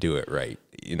and do it right,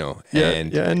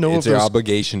 and it's your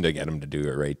obligation to get them to do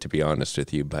it right, to be honest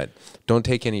with you, but don't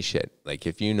take any shit. Like,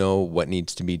 if you know what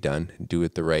needs to be done, do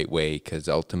it the right way, because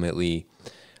ultimately,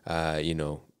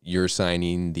 you're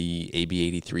signing the AB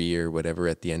 83 or whatever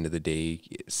at the end of the day,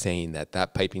 saying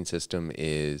that piping system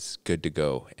is good to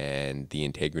go and the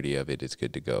integrity of it is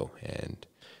good to go. And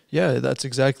yeah, that's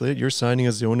exactly it. You're signing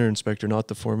as the owner inspector, not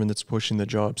the foreman that's pushing the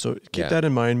job. So keep that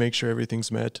in mind. Make sure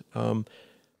everything's met. I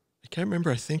can't remember.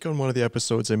 I think on one of the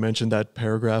episodes I mentioned that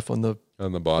paragraph on the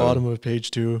bottom of page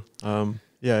 2.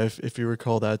 If you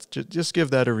recall that, just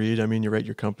give that a read. I mean, you write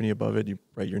your company above it. You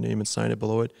write your name and sign it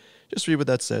below it. Just read what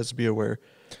that says. Be aware.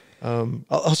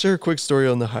 I'll share a quick story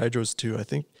on the hydros too. I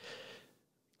think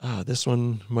this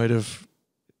one might have,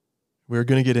 we were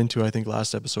going to get into, I think,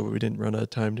 last episode, but we didn't run out of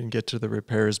time, didn't get to the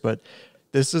repairs. But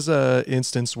this is a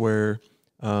instance where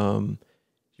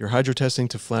you're hydro testing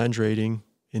to flange rating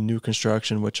in new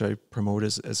construction, which I promote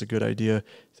as a good idea.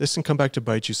 This can come back to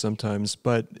bite you sometimes,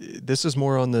 but this is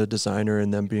more on the designer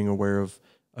and them being aware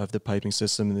of the piping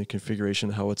system and the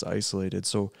configuration, how it's isolated.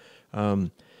 So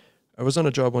I was on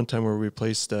a job one time where we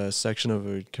replaced a section of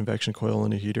a convection coil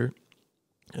in a heater.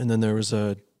 And then there was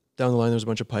down the line, there was a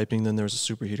bunch of piping. Then there was a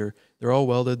superheater. They're all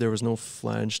welded. There was no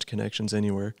flanged connections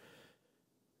anywhere.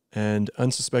 And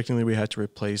unsuspectingly, we had to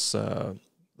replace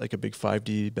like a big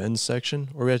 5D bend section.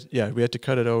 Or we had to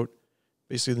cut it out.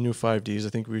 Basically, the new 5Ds. I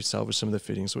think we salvaged some of the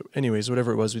fittings. So anyways,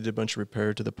 whatever it was, we did a bunch of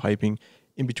repair to the piping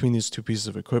in between these two pieces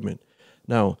of equipment.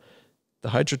 Now, the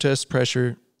hydro test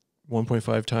pressure,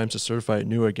 1.5 times to certify it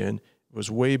new again, was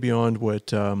way beyond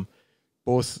what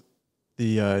both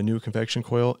the new convection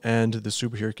coil and the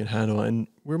superheater can handle. And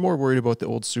we're more worried about the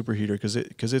old superheater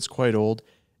because it's quite old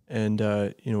and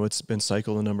it's been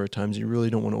cycled a number of times. You really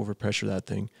don't want to overpressure that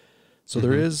thing. So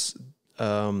there is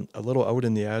a little out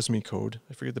in the ASME code.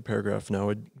 I forget the paragraph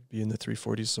now. It'd be in the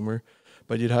 340s somewhere.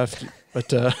 But you'd have to, but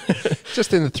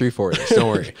just in the 340s, don't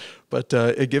worry. But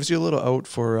it gives you a little out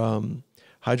for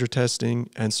hydro testing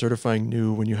and certifying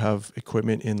new when you have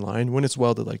equipment in line. When it's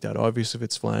welded like that, obviously if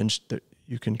it's flanged,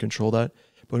 you can control that.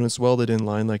 But when it's welded in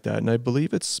line like that, and I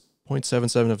believe it's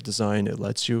 0.77 of design, it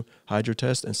lets you hydro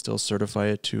test and still certify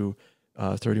it to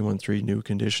 31.3 new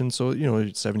condition. So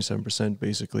 77%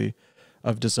 basically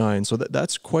of design. So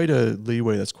that's quite a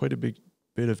leeway. That's quite a big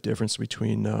bit of difference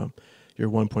between your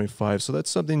 1.5. So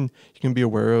that's something you can be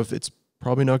aware of. It's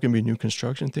probably not going to be a new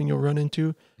construction thing you'll run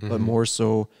into, but more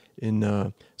so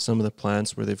in some of the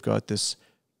plants where they've got this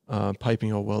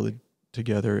piping all welded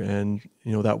together and,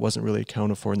 that wasn't really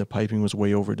accounted for and the piping was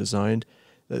way over designed.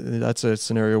 That's a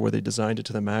scenario where they designed it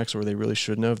to the max or they really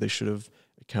shouldn't have. They should have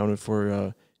accounted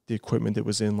for the equipment that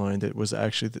was in line that was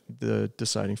actually the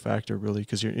deciding factor, really,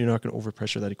 because you're not going to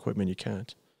overpressure that equipment. You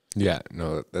can't. Yeah,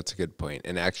 no, that's a good point.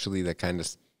 And actually that kind of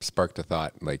sparked a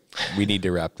thought, like, we need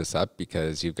to wrap this up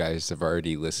because you guys have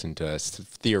already listened to us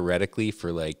theoretically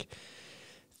for like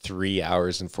 3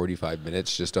 hours and 45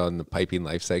 minutes just on the piping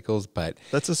life cycles, but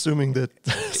that's assuming that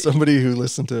somebody who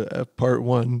listened to part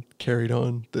 1 carried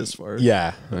on this far.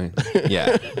 Yeah.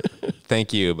 Yeah.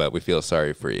 Thank you, but we feel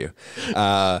sorry for you.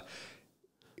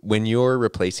 When you're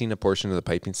replacing a portion of the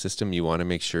piping system, you want to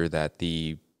make sure that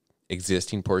the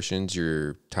existing portions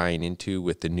you're tying into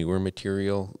with the newer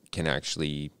material can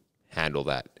actually handle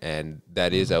that. And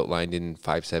that is outlined in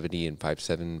 570 and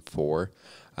 574.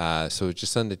 So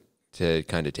just something to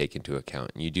kind of take into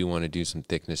account. You do want to do some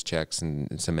thickness checks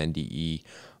and some NDE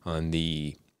on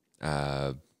the,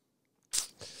 I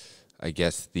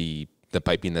guess the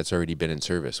piping that's already been in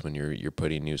service when you're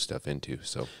putting new stuff into.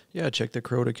 So yeah, check the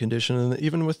corroded condition, and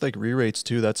even with like re-rates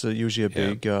too. That's usually a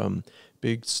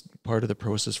big part of the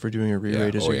process for doing a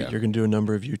re-rate. Is you're going to do a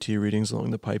number of UT readings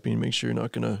along the piping. Make sure you're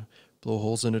not going to blow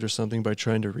holes in it or something by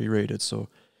trying to re-rate it. So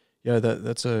yeah,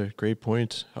 that's a great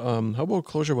point. How about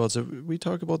closure welds? Did we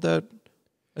talk about that?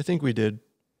 I think we did.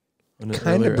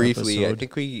 Kind of briefly.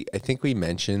 Episode. I think we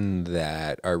mentioned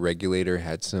that our regulator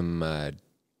had some.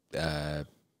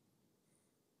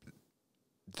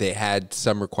 They had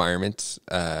some requirements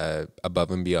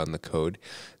above and beyond the code.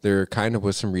 There kind of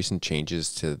was some recent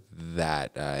changes to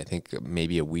that. I think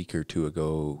maybe a week or two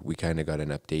ago, we kind of got an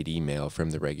update email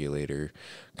from the regulator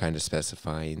kind of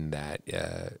specifying that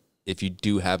if you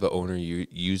do have an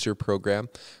owner-user program,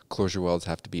 closure welds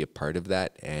have to be a part of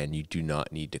that, and you do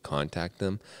not need to contact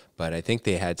them. But I think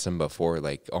they had some before,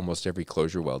 like almost every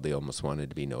closure weld they almost wanted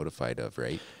to be notified of,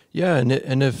 right? Yeah,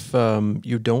 and if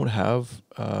you don't have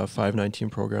a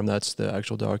 519 program, that's the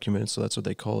actual document, so that's what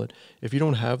they call it. If you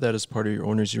don't have that as part of your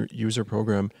owner's user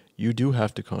program, you do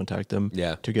have to contact them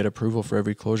to get approval for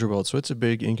every closure weld. So it's a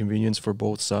big inconvenience for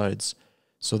both sides.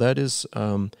 So that is,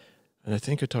 and I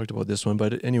think I talked about this one,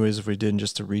 but anyways, if we didn't,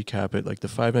 just to recap it, like the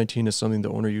 519 is something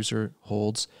the owner user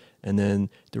holds, and then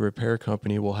the repair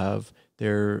company will have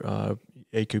their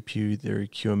AQP, their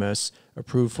QMS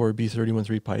approved for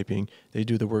B313 piping. They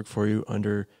do the work for you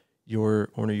under your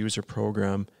owner user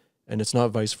program, and it's not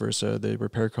vice versa. The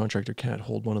repair contractor can't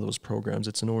hold one of those programs.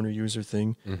 It's an owner user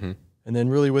thing. Mm-hmm. And then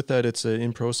really with that, it's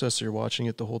in process. So you're watching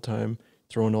it the whole time,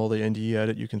 throwing all the NDE at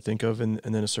it you can think of, and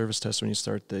then a service test when you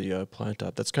start the plant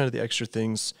up. That's kind of the extra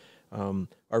things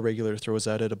our regulator throws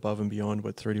at it above and beyond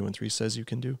what 313 says you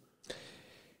can do.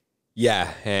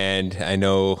 Yeah, and I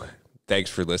know, thanks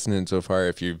for listening so far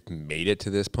if you've made it to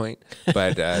this point,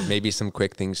 but maybe some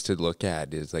quick things to look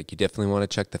at is like you definitely want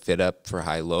to check the fit up for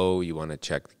high-low. You want to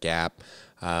check the gap.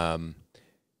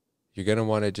 You're going to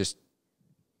want to just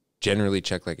generally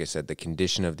check, like I said, the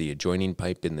condition of the adjoining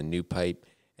pipe and the new pipe,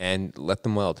 and let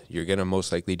them weld. You're going to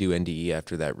most likely do NDE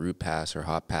after that root pass or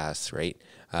hot pass, right?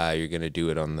 You're going to do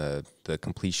it on the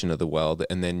completion of the weld,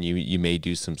 and then you may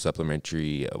do some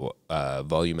supplementary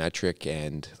volumetric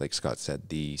and, like Scott said,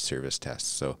 the service tests.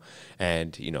 So,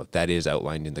 and, that is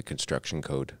outlined in the construction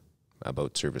code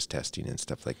about service testing and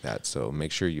stuff like that. So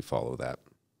make sure you follow that.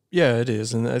 Yeah, it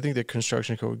is. And I think the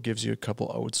construction code gives you a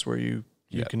couple outs where you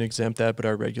can exempt that, but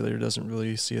our regulator doesn't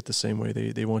really see it the same way.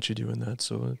 They want you doing that.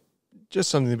 So just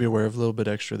something to be aware of, a little bit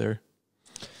extra there.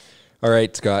 All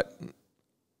right, Scott.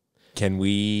 Can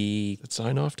we... It's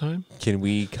sign-off time? Can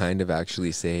we kind of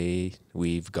actually say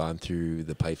we've gone through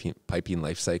the piping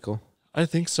life cycle? I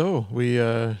think so. We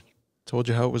told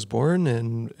you how it was born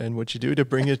and what you do to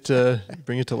bring it to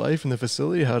life in the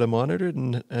facility, how to monitor it,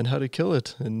 and how to kill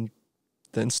it, and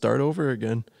then start over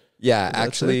again. Yeah,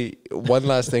 actually, one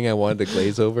last thing I wanted to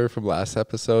glaze over from last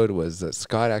episode was that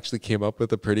Scott actually came up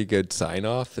with a pretty good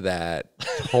sign-off that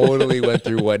totally went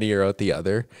through one ear out the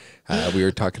other. We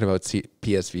were talking about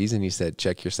PSVs, and he said,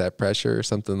 check your set pressure or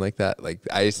something like that. Like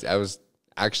I was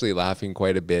actually laughing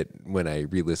quite a bit when I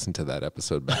re-listened to that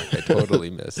episode back. I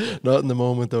totally missed it. Not in the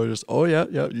moment, though. Just, oh, yeah,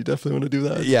 you definitely want to do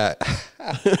that. Yeah.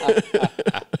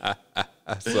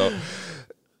 So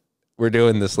we're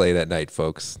doing this late at night,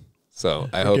 folks. So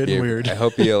I hope you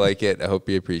like it. I hope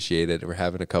you appreciate it. We're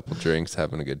having a couple drinks,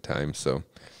 having a good time. So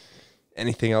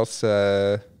anything else,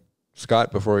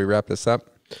 Scott, before we wrap this up?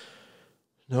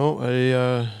 No,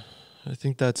 I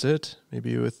think that's it.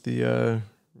 Maybe with the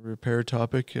repair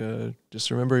topic,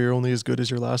 just remember you're only as good as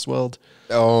your last weld.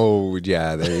 Oh,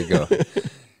 yeah, there you go.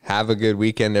 Have a good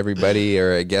weekend, everybody.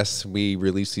 Or I guess we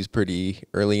release these pretty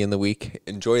early in the week.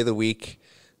 Enjoy the week.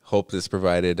 Hope this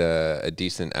provided a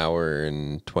decent hour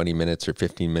and 20 minutes or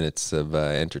 15 minutes of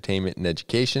entertainment and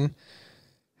education.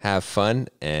 Have fun,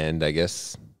 and I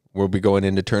guess we'll be going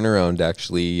into turnaround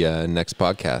actually next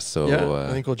podcast. So yeah,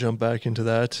 I think we'll jump back into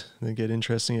that and get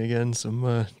interesting again.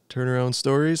 Some turnaround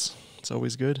stories. It's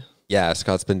always good. Yeah,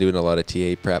 Scott's been doing a lot of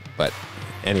TA prep, but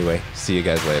anyway, see you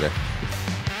guys later.